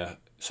by, and they're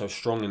so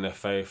strong in their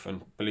faith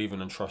and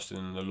believing and trusting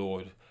in the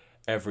Lord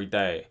every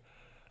day.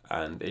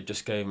 And it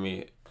just gave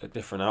me a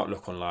different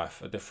outlook on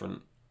life, a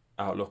different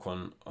outlook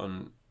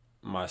on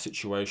my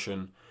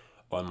situation,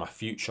 on my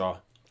future.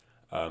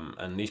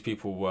 And these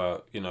people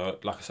were, you know,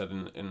 like I said,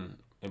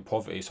 in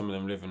poverty. Some of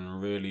them living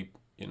really,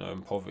 you know,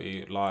 in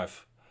poverty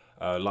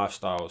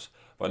lifestyles,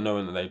 but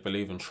knowing that they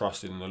believed and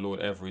trusted in the Lord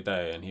every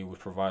day and He would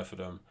provide for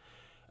them,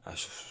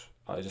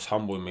 it just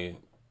humbled me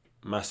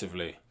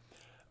massively.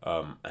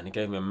 And it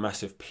gave me a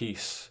massive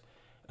peace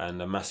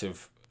and a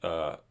massive,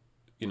 sort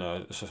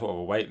of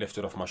a weight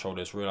lifted off my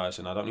shoulders,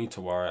 realising I don't need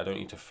to worry, I don't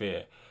need to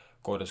fear.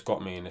 God has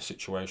got me in this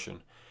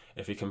situation.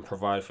 If He can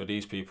provide for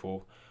these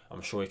people,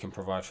 I'm sure he can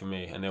provide for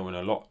me. And they were in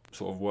a lot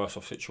sort of worse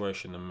off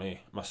situation than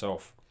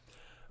myself.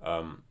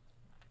 And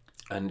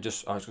I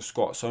just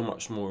got so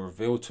much more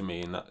revealed to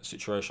me in that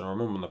situation. I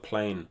remember on the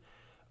plane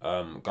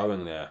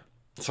going there,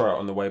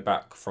 on the way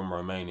back from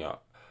Romania,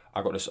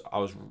 I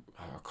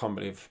can't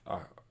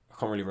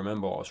really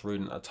remember what I was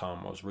reading at the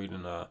time. I was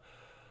reading a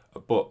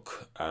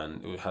book,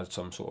 and it had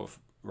some sort of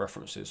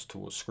references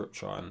towards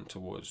scripture and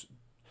towards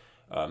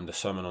the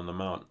Sermon on the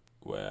Mount,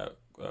 where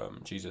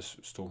Jesus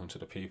was talking to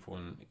the people,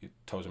 and he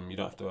tells them you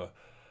don't have to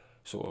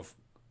sort of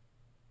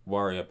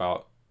worry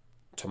about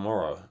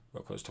tomorrow,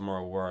 because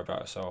tomorrow will worry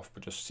about itself,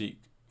 but just seek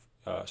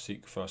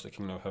first the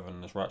kingdom of heaven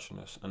and his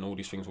righteousness, and all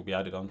these things will be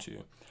added unto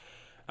you.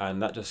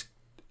 And that just,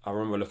 I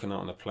remember looking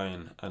out on the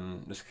plane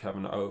and just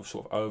having an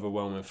sort of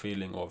overwhelming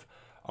feeling of,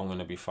 I'm going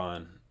to be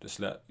fine. Just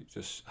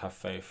have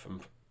faith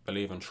and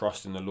believe and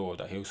trust in the Lord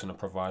that he's going to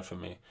provide for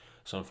me.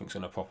 Something's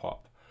going to pop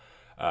up.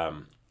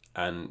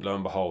 And lo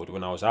and behold,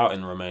 when I was out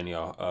in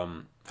Romania,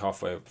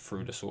 halfway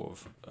through the sort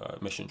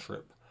of mission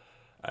trip,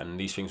 and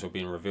these things were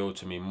being revealed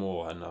to me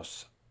more, and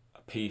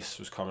peace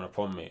was coming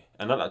upon me.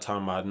 And at that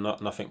time, I had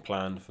nothing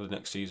planned for the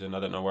next season. I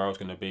didn't know where I was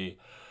going to be.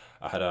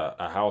 I had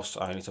a house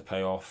I needed to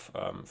pay off,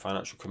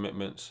 financial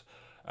commitments,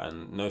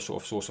 and no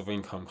sort of source of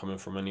income coming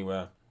from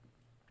anywhere.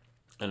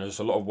 And there's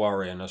a lot of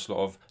worry and there's a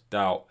lot of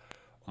doubt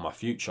on my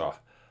future,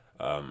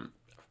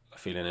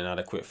 feeling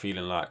inadequate,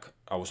 feeling like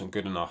I wasn't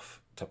good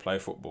enough to play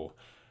football.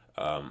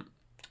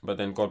 But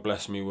then God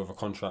blessed me with a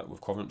contract with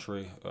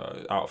Coventry,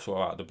 out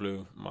of the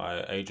blue.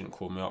 My agent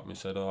called me up and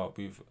said,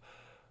 we've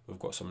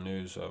got some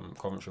news.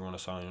 Coventry want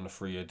to sign on a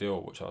 3-year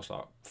deal, which I was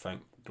like,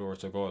 thank glory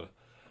to God.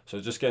 So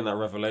just getting that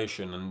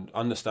revelation and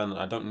understanding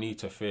I don't need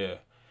to fear.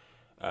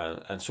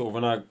 And sort of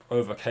when I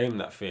overcame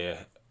that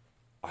fear,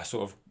 I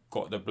sort of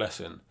got the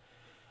blessing,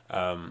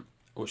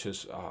 which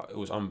is, it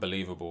was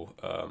unbelievable.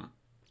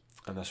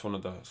 And that's one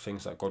of the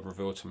things that God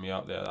revealed to me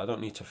out there. I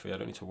don't need to fear, I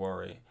don't need to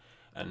worry.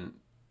 And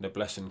the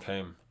blessing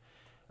came,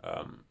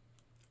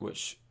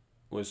 which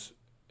was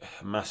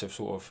a massive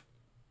sort of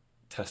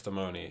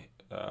testimony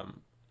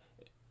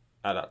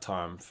at that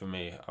time for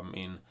me. I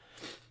mean,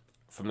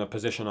 from the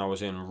position I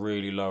was in,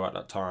 really low at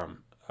that time,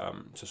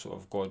 to sort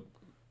of God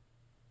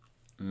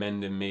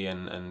mending me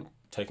and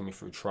taking me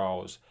through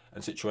trials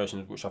and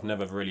situations which I've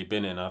never really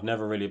been in. I've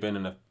never really been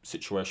in a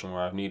situation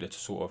where I've needed to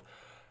sort of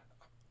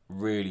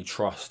really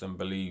trust and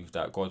believe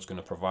that God's going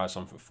to provide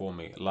something for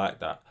me like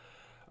that.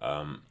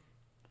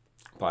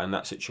 But in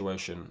that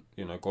situation,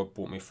 God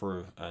brought me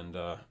through, and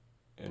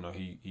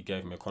he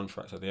gave me a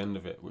contract at the end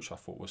of it, which I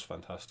thought was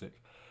fantastic.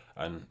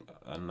 And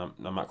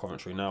I'm at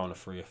Coventry now on a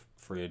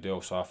 3-year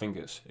deal. So I think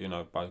it's,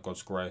 by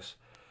God's grace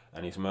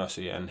and his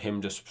mercy and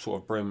him just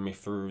sort of bringing me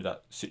through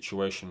that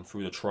situation,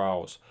 through the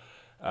trials,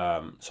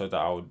 so that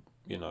I would,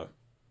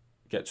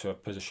 get to a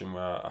position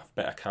where I have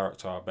better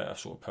character, better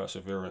sort of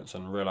perseverance,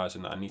 and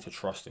realizing that I need to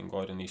trust in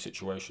God in these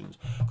situations,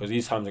 because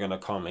these times are going to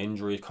come.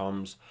 Injury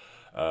comes,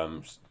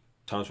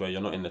 times where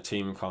you're not in the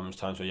team comes,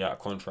 times where you're out of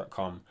contract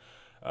come.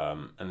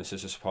 And this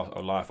is just part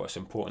of life, but it's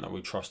important that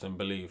we trust and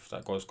believe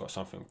that God's got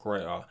something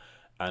greater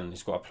and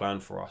he's got a plan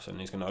for us and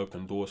he's going to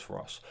open doors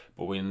for us,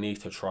 but we need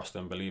to trust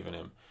and believe in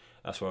him.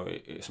 That's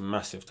why it's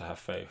massive to have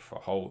faith.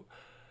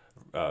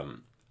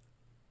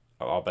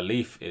 Our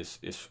belief is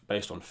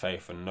based on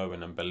faith and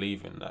knowing and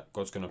believing that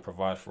God's going to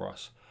provide for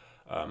us.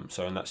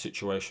 So in that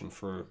situation,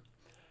 through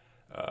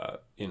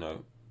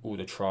all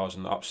the trials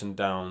and the ups and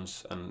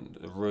downs and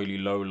the really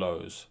low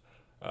lows,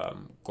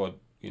 God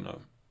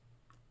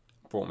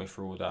brought me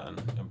through all that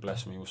and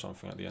blessed me with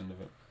something at the end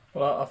of it.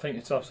 Well, I think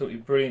it's absolutely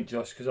brilliant,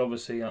 Josh, because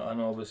obviously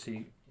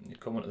you're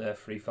coming to their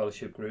free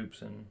fellowship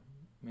groups, and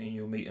me and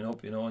you meeting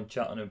up, and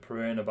chatting and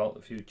praying about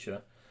the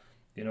future.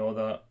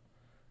 That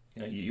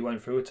you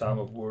went through a time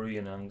of worry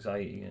and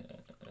anxiety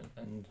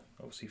and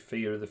obviously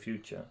fear of the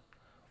future,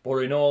 but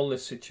in all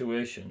this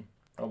situation,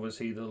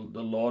 obviously the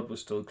Lord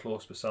was still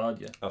close beside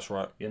you. That's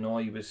right. He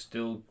was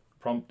still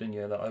prompting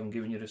you that I'm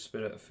giving you the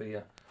spirit of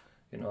fear.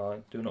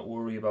 Do not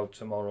worry about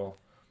tomorrow.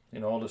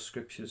 All the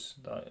scriptures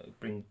that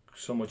bring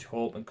so much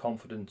hope and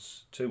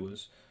confidence to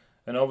us.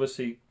 And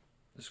obviously,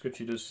 the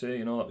scripture does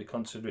say, that we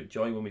consider it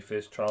joy when we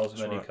face trials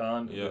of any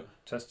kind. Yeah. The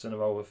testing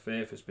of our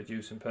faith is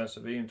producing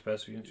perseverance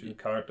through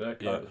character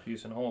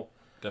producing hope.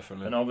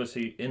 Definitely. And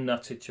obviously, in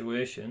that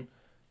situation,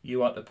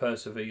 you had to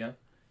persevere.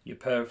 Your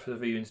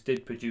perseverance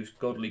did produce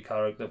godly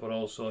character, but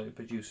also it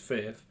produced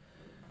faith.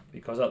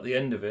 Because at the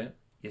end of it,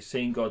 you're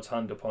seeing God's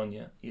hand upon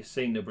you. You're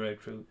seeing the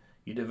breakthrough.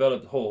 You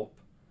developed hope.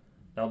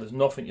 Now, there's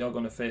nothing you're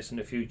going to face in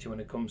the future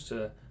when it comes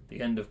to the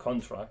end of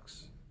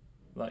contracts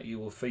that you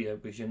will fear,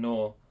 because the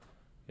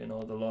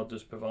Lord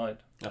does provide.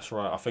 That's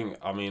right.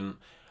 In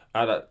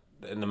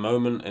the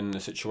moment, in the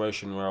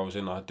situation where I was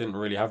in, I didn't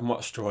really have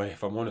much joy,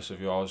 if I'm honest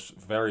with you. I was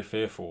very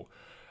fearful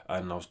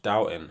and I was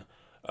doubting.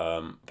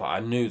 But I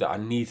knew that I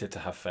needed to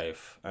have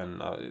faith.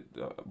 And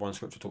one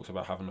scripture talks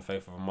about having the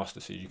faith of a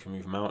mustard seed, you can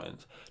move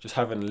mountains. Just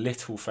having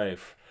little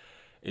faith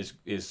is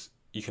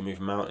you can move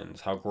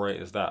mountains. How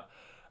great is that?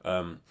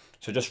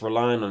 So just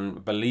relying on,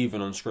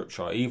 believing on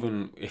scripture,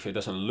 even if it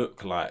doesn't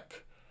look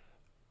like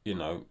you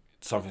know,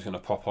 something's going to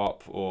pop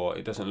up, or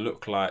it doesn't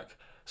look like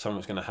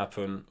something's going to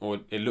happen, or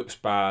it looks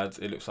bad.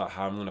 It looks like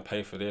how I'm going to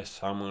pay for this,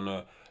 how I'm going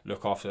to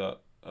look after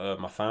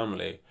my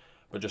family.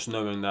 But just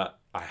knowing that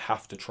I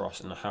have to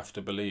trust and I have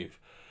to believe.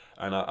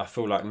 And I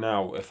feel like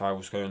now, if I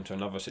was going to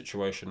another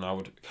situation, I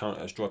would count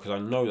it as joy, because I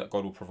know that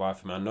God will provide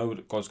for me. I know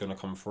that God's going to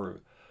come through.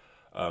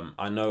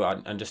 I know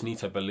I just need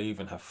to believe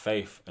and have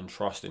faith and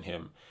trust in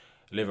Him,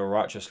 live a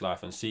righteous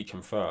life and seek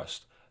Him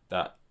first,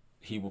 that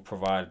He will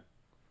provide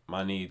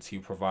my needs. He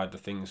will provide the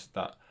things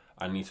that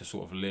I need to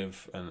sort of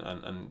live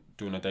and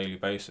do on a daily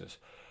basis.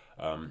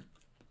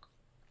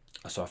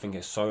 So I think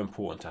it's so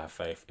important to have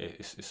faith.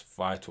 It's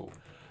vital.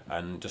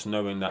 And just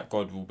knowing that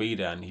God will be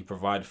there and He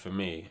provided for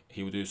me,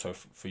 He will do so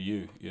for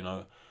you, you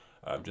know.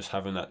 Just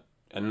having that,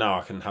 and now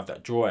I can have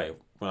that joy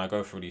when I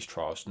go through these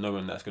trials,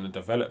 knowing that's going to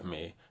develop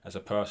me as a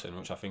person,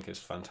 which I think is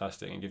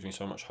fantastic and gives me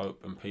so much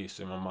hope and peace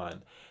in my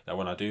mind, that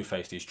when I do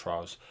face these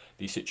trials,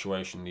 these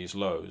situations, these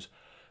lows,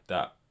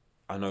 that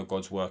I know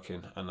God's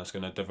working, and that's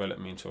going to develop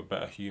me into a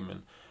better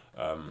human,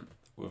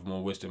 with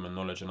more wisdom and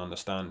knowledge and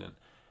understanding.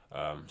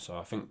 So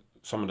I think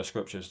some of the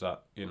scriptures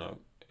that, you know,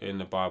 in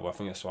the Bible, I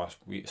think that's why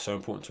it's so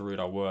important to read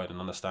our word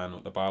and understand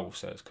what the Bible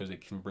says, because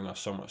it can bring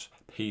us so much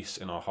peace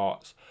in our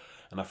hearts.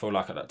 And I feel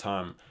like at that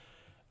time,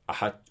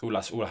 all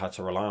I had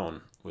to rely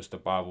on was the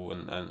Bible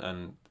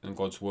and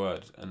God's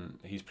word and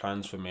His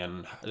plans for me,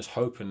 and just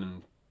hoping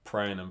and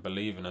praying and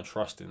believing and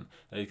trusting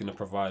that He's going to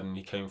provide, and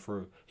He came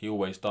through. He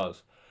always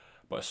does.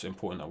 But it's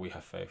important that we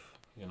have faith,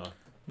 you know.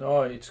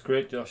 No, it's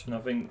great, Josh, and I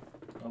think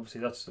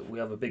obviously we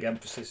have a big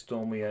emphasis,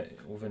 don't we,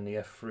 within the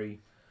F3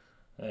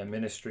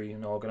 ministry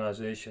and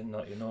organisation,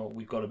 that, you know,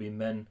 we've got to be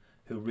men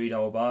who read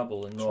our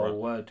Bible and know our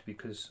word,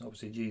 because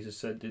obviously Jesus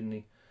said, didn't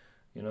He,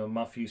 you know,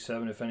 Matthew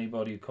 7, if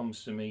anybody who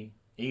comes to me,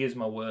 hears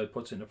my word,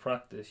 puts it into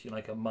practice, you're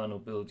like a man who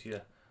builds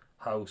your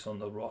house on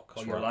the rock,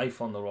 or your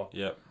life on the rock.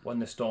 Yeah. When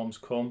the storms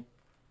come,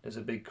 there's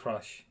a big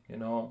crash, you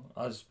know.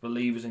 As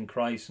believers in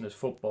Christ and as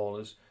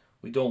footballers,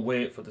 we don't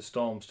wait for the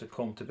storms to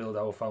come to build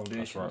our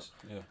foundations. That's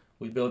right. Yeah.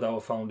 We build our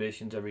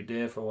foundations every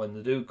day for when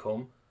they do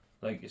come.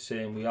 Like you're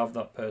saying, we have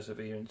that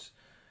perseverance,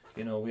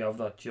 you know, we have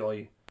that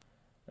joy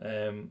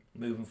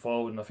moving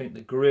forward. And I think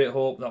the great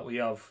hope that we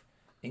have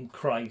in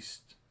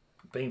Christ,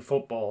 being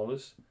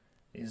footballers,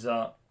 is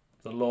that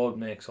the Lord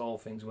makes all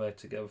things work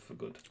together for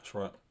good. That's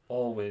right.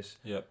 Always.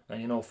 Yeah.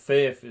 And you know,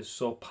 faith is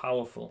so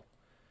powerful,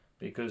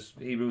 because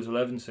Hebrews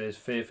 11 says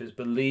faith is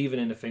believing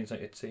in the things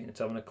that you're seeing. It's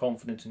having a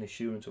confidence and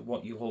assurance of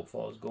what you hope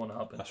for is going to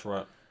happen. That's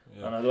right.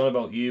 Yeah. And I don't know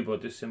about you,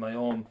 but just in my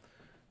own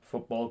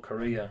football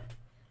career,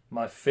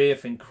 my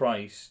faith in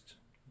Christ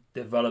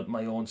developed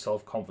my own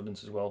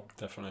self-confidence as well.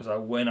 Definitely. Because I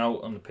went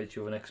out on the pitch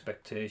with an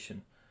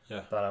expectation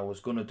that I was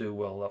going to do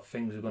well, that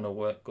things were going to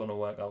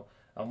work out.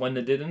 And when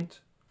they didn't,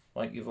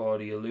 like you've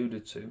already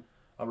alluded to,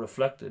 I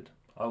reflected,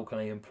 how can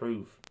I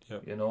improve?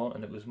 Yep. You know,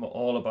 and it was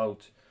all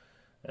about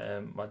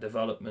my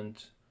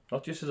development,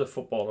 not just as a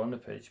footballer on the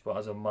pitch, but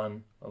as a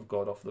man of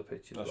God off the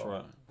pitch as well. That's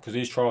right. Because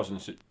these trials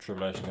and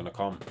tribulations are going to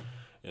come.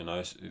 You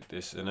know,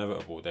 it's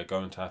inevitable. They're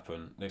going to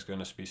happen. There's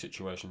going to be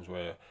situations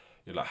where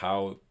you're like,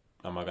 how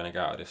am I going to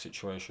get out of this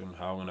situation?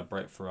 How am I going to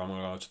break through? I'm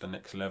going to go to the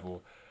next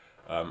level.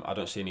 I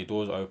don't see any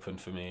doors open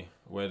for me.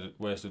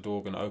 Where's the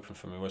door going to open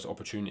for me? Where's the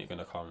opportunity going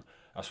to come?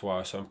 That's why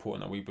it's so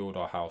important that we build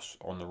our house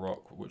on the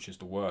rock, which is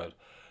the word,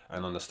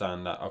 and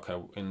understand that,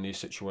 okay, in these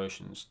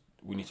situations,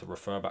 we need to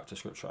refer back to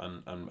scripture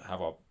and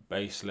have our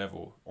base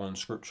level on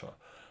scripture,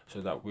 so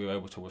that we're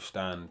able to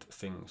withstand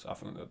things. I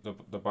think that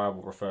the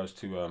Bible refers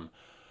to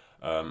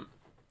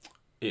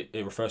it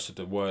refers to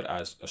the word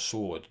as a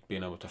sword,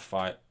 being able to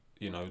fight,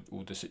 you know,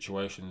 all the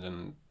situations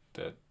and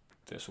the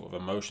sort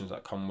of emotions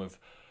that come with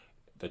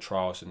the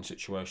trials and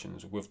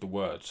situations with the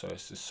word. So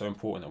it's so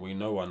important that we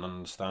know and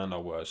understand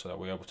our word, so that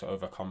we're able to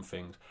overcome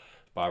things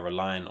by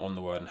relying on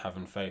the word and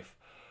having faith.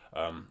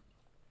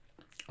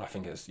 I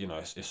think it's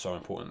so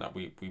important that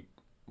we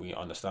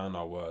understand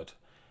our word,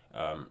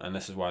 and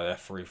this is why the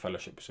F3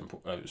 fellowship is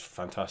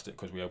fantastic,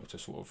 because we're able to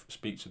sort of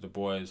speak to the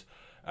boys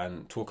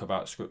and talk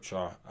about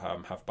scripture,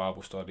 have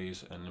Bible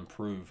studies, and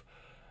improve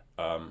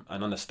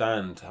and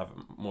understand, have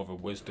more of a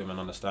wisdom and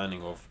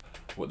understanding of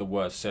what the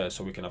word says,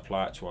 so we can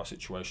apply it to our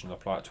situation,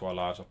 apply it to our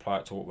lives, apply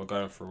it to what we're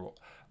going through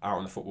out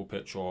on the football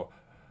pitch or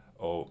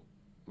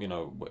you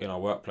know, in our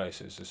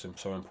workplaces. It's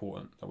so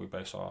important that we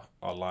base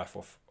our life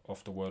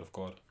off the word of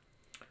God.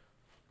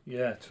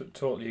 Yeah,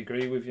 totally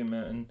agree with you,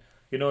 mate. And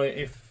you know,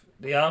 if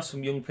there are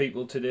some young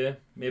people today,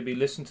 maybe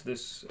listen to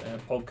this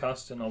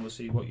podcast, and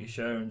obviously what you're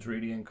sharing is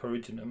really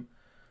encouraging them.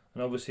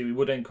 And obviously we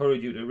would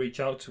encourage you to reach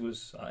out to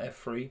us at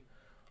F3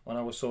 on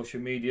our social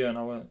media and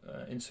our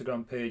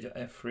Instagram page at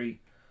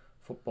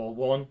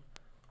F3Football1,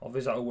 or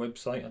visit our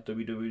website at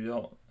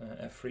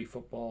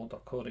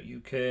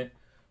www.f3football.co.uk.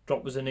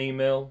 Drop us an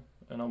email,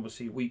 and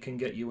obviously we can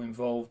get you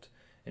involved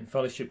in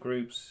fellowship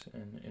groups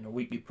and in a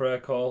weekly prayer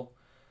call,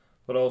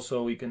 but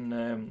also we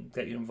can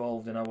get you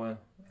involved in our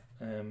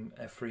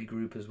F3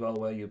 group as well,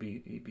 where you'll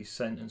be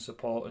sent and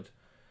supported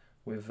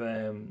with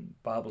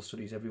Bible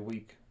studies every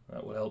week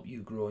that will help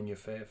you grow in your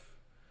faith.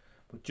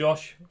 But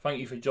Josh, thank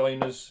you for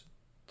joining us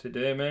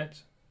today,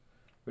 mate.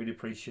 Really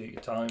appreciate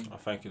your time. Oh,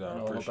 thank you, Darren.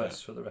 And all the Appreciate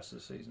best for the rest of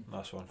the season.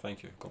 Nice one.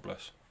 Thank you. God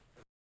bless.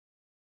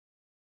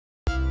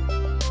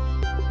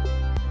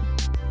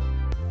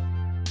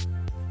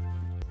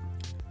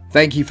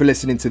 Thank you for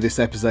listening to this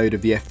episode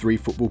of the F3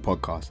 Football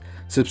Podcast.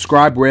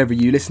 Subscribe wherever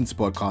you listen to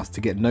podcasts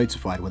to get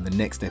notified when the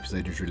next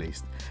episode is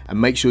released.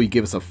 And make sure you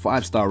give us a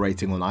 5-star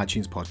rating on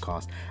iTunes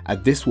Podcast,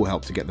 as this will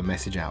help to get the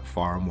message out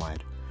far and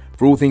wide.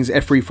 For all things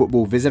F3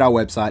 Football, visit our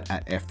website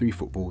at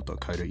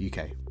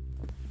f3football.co.uk.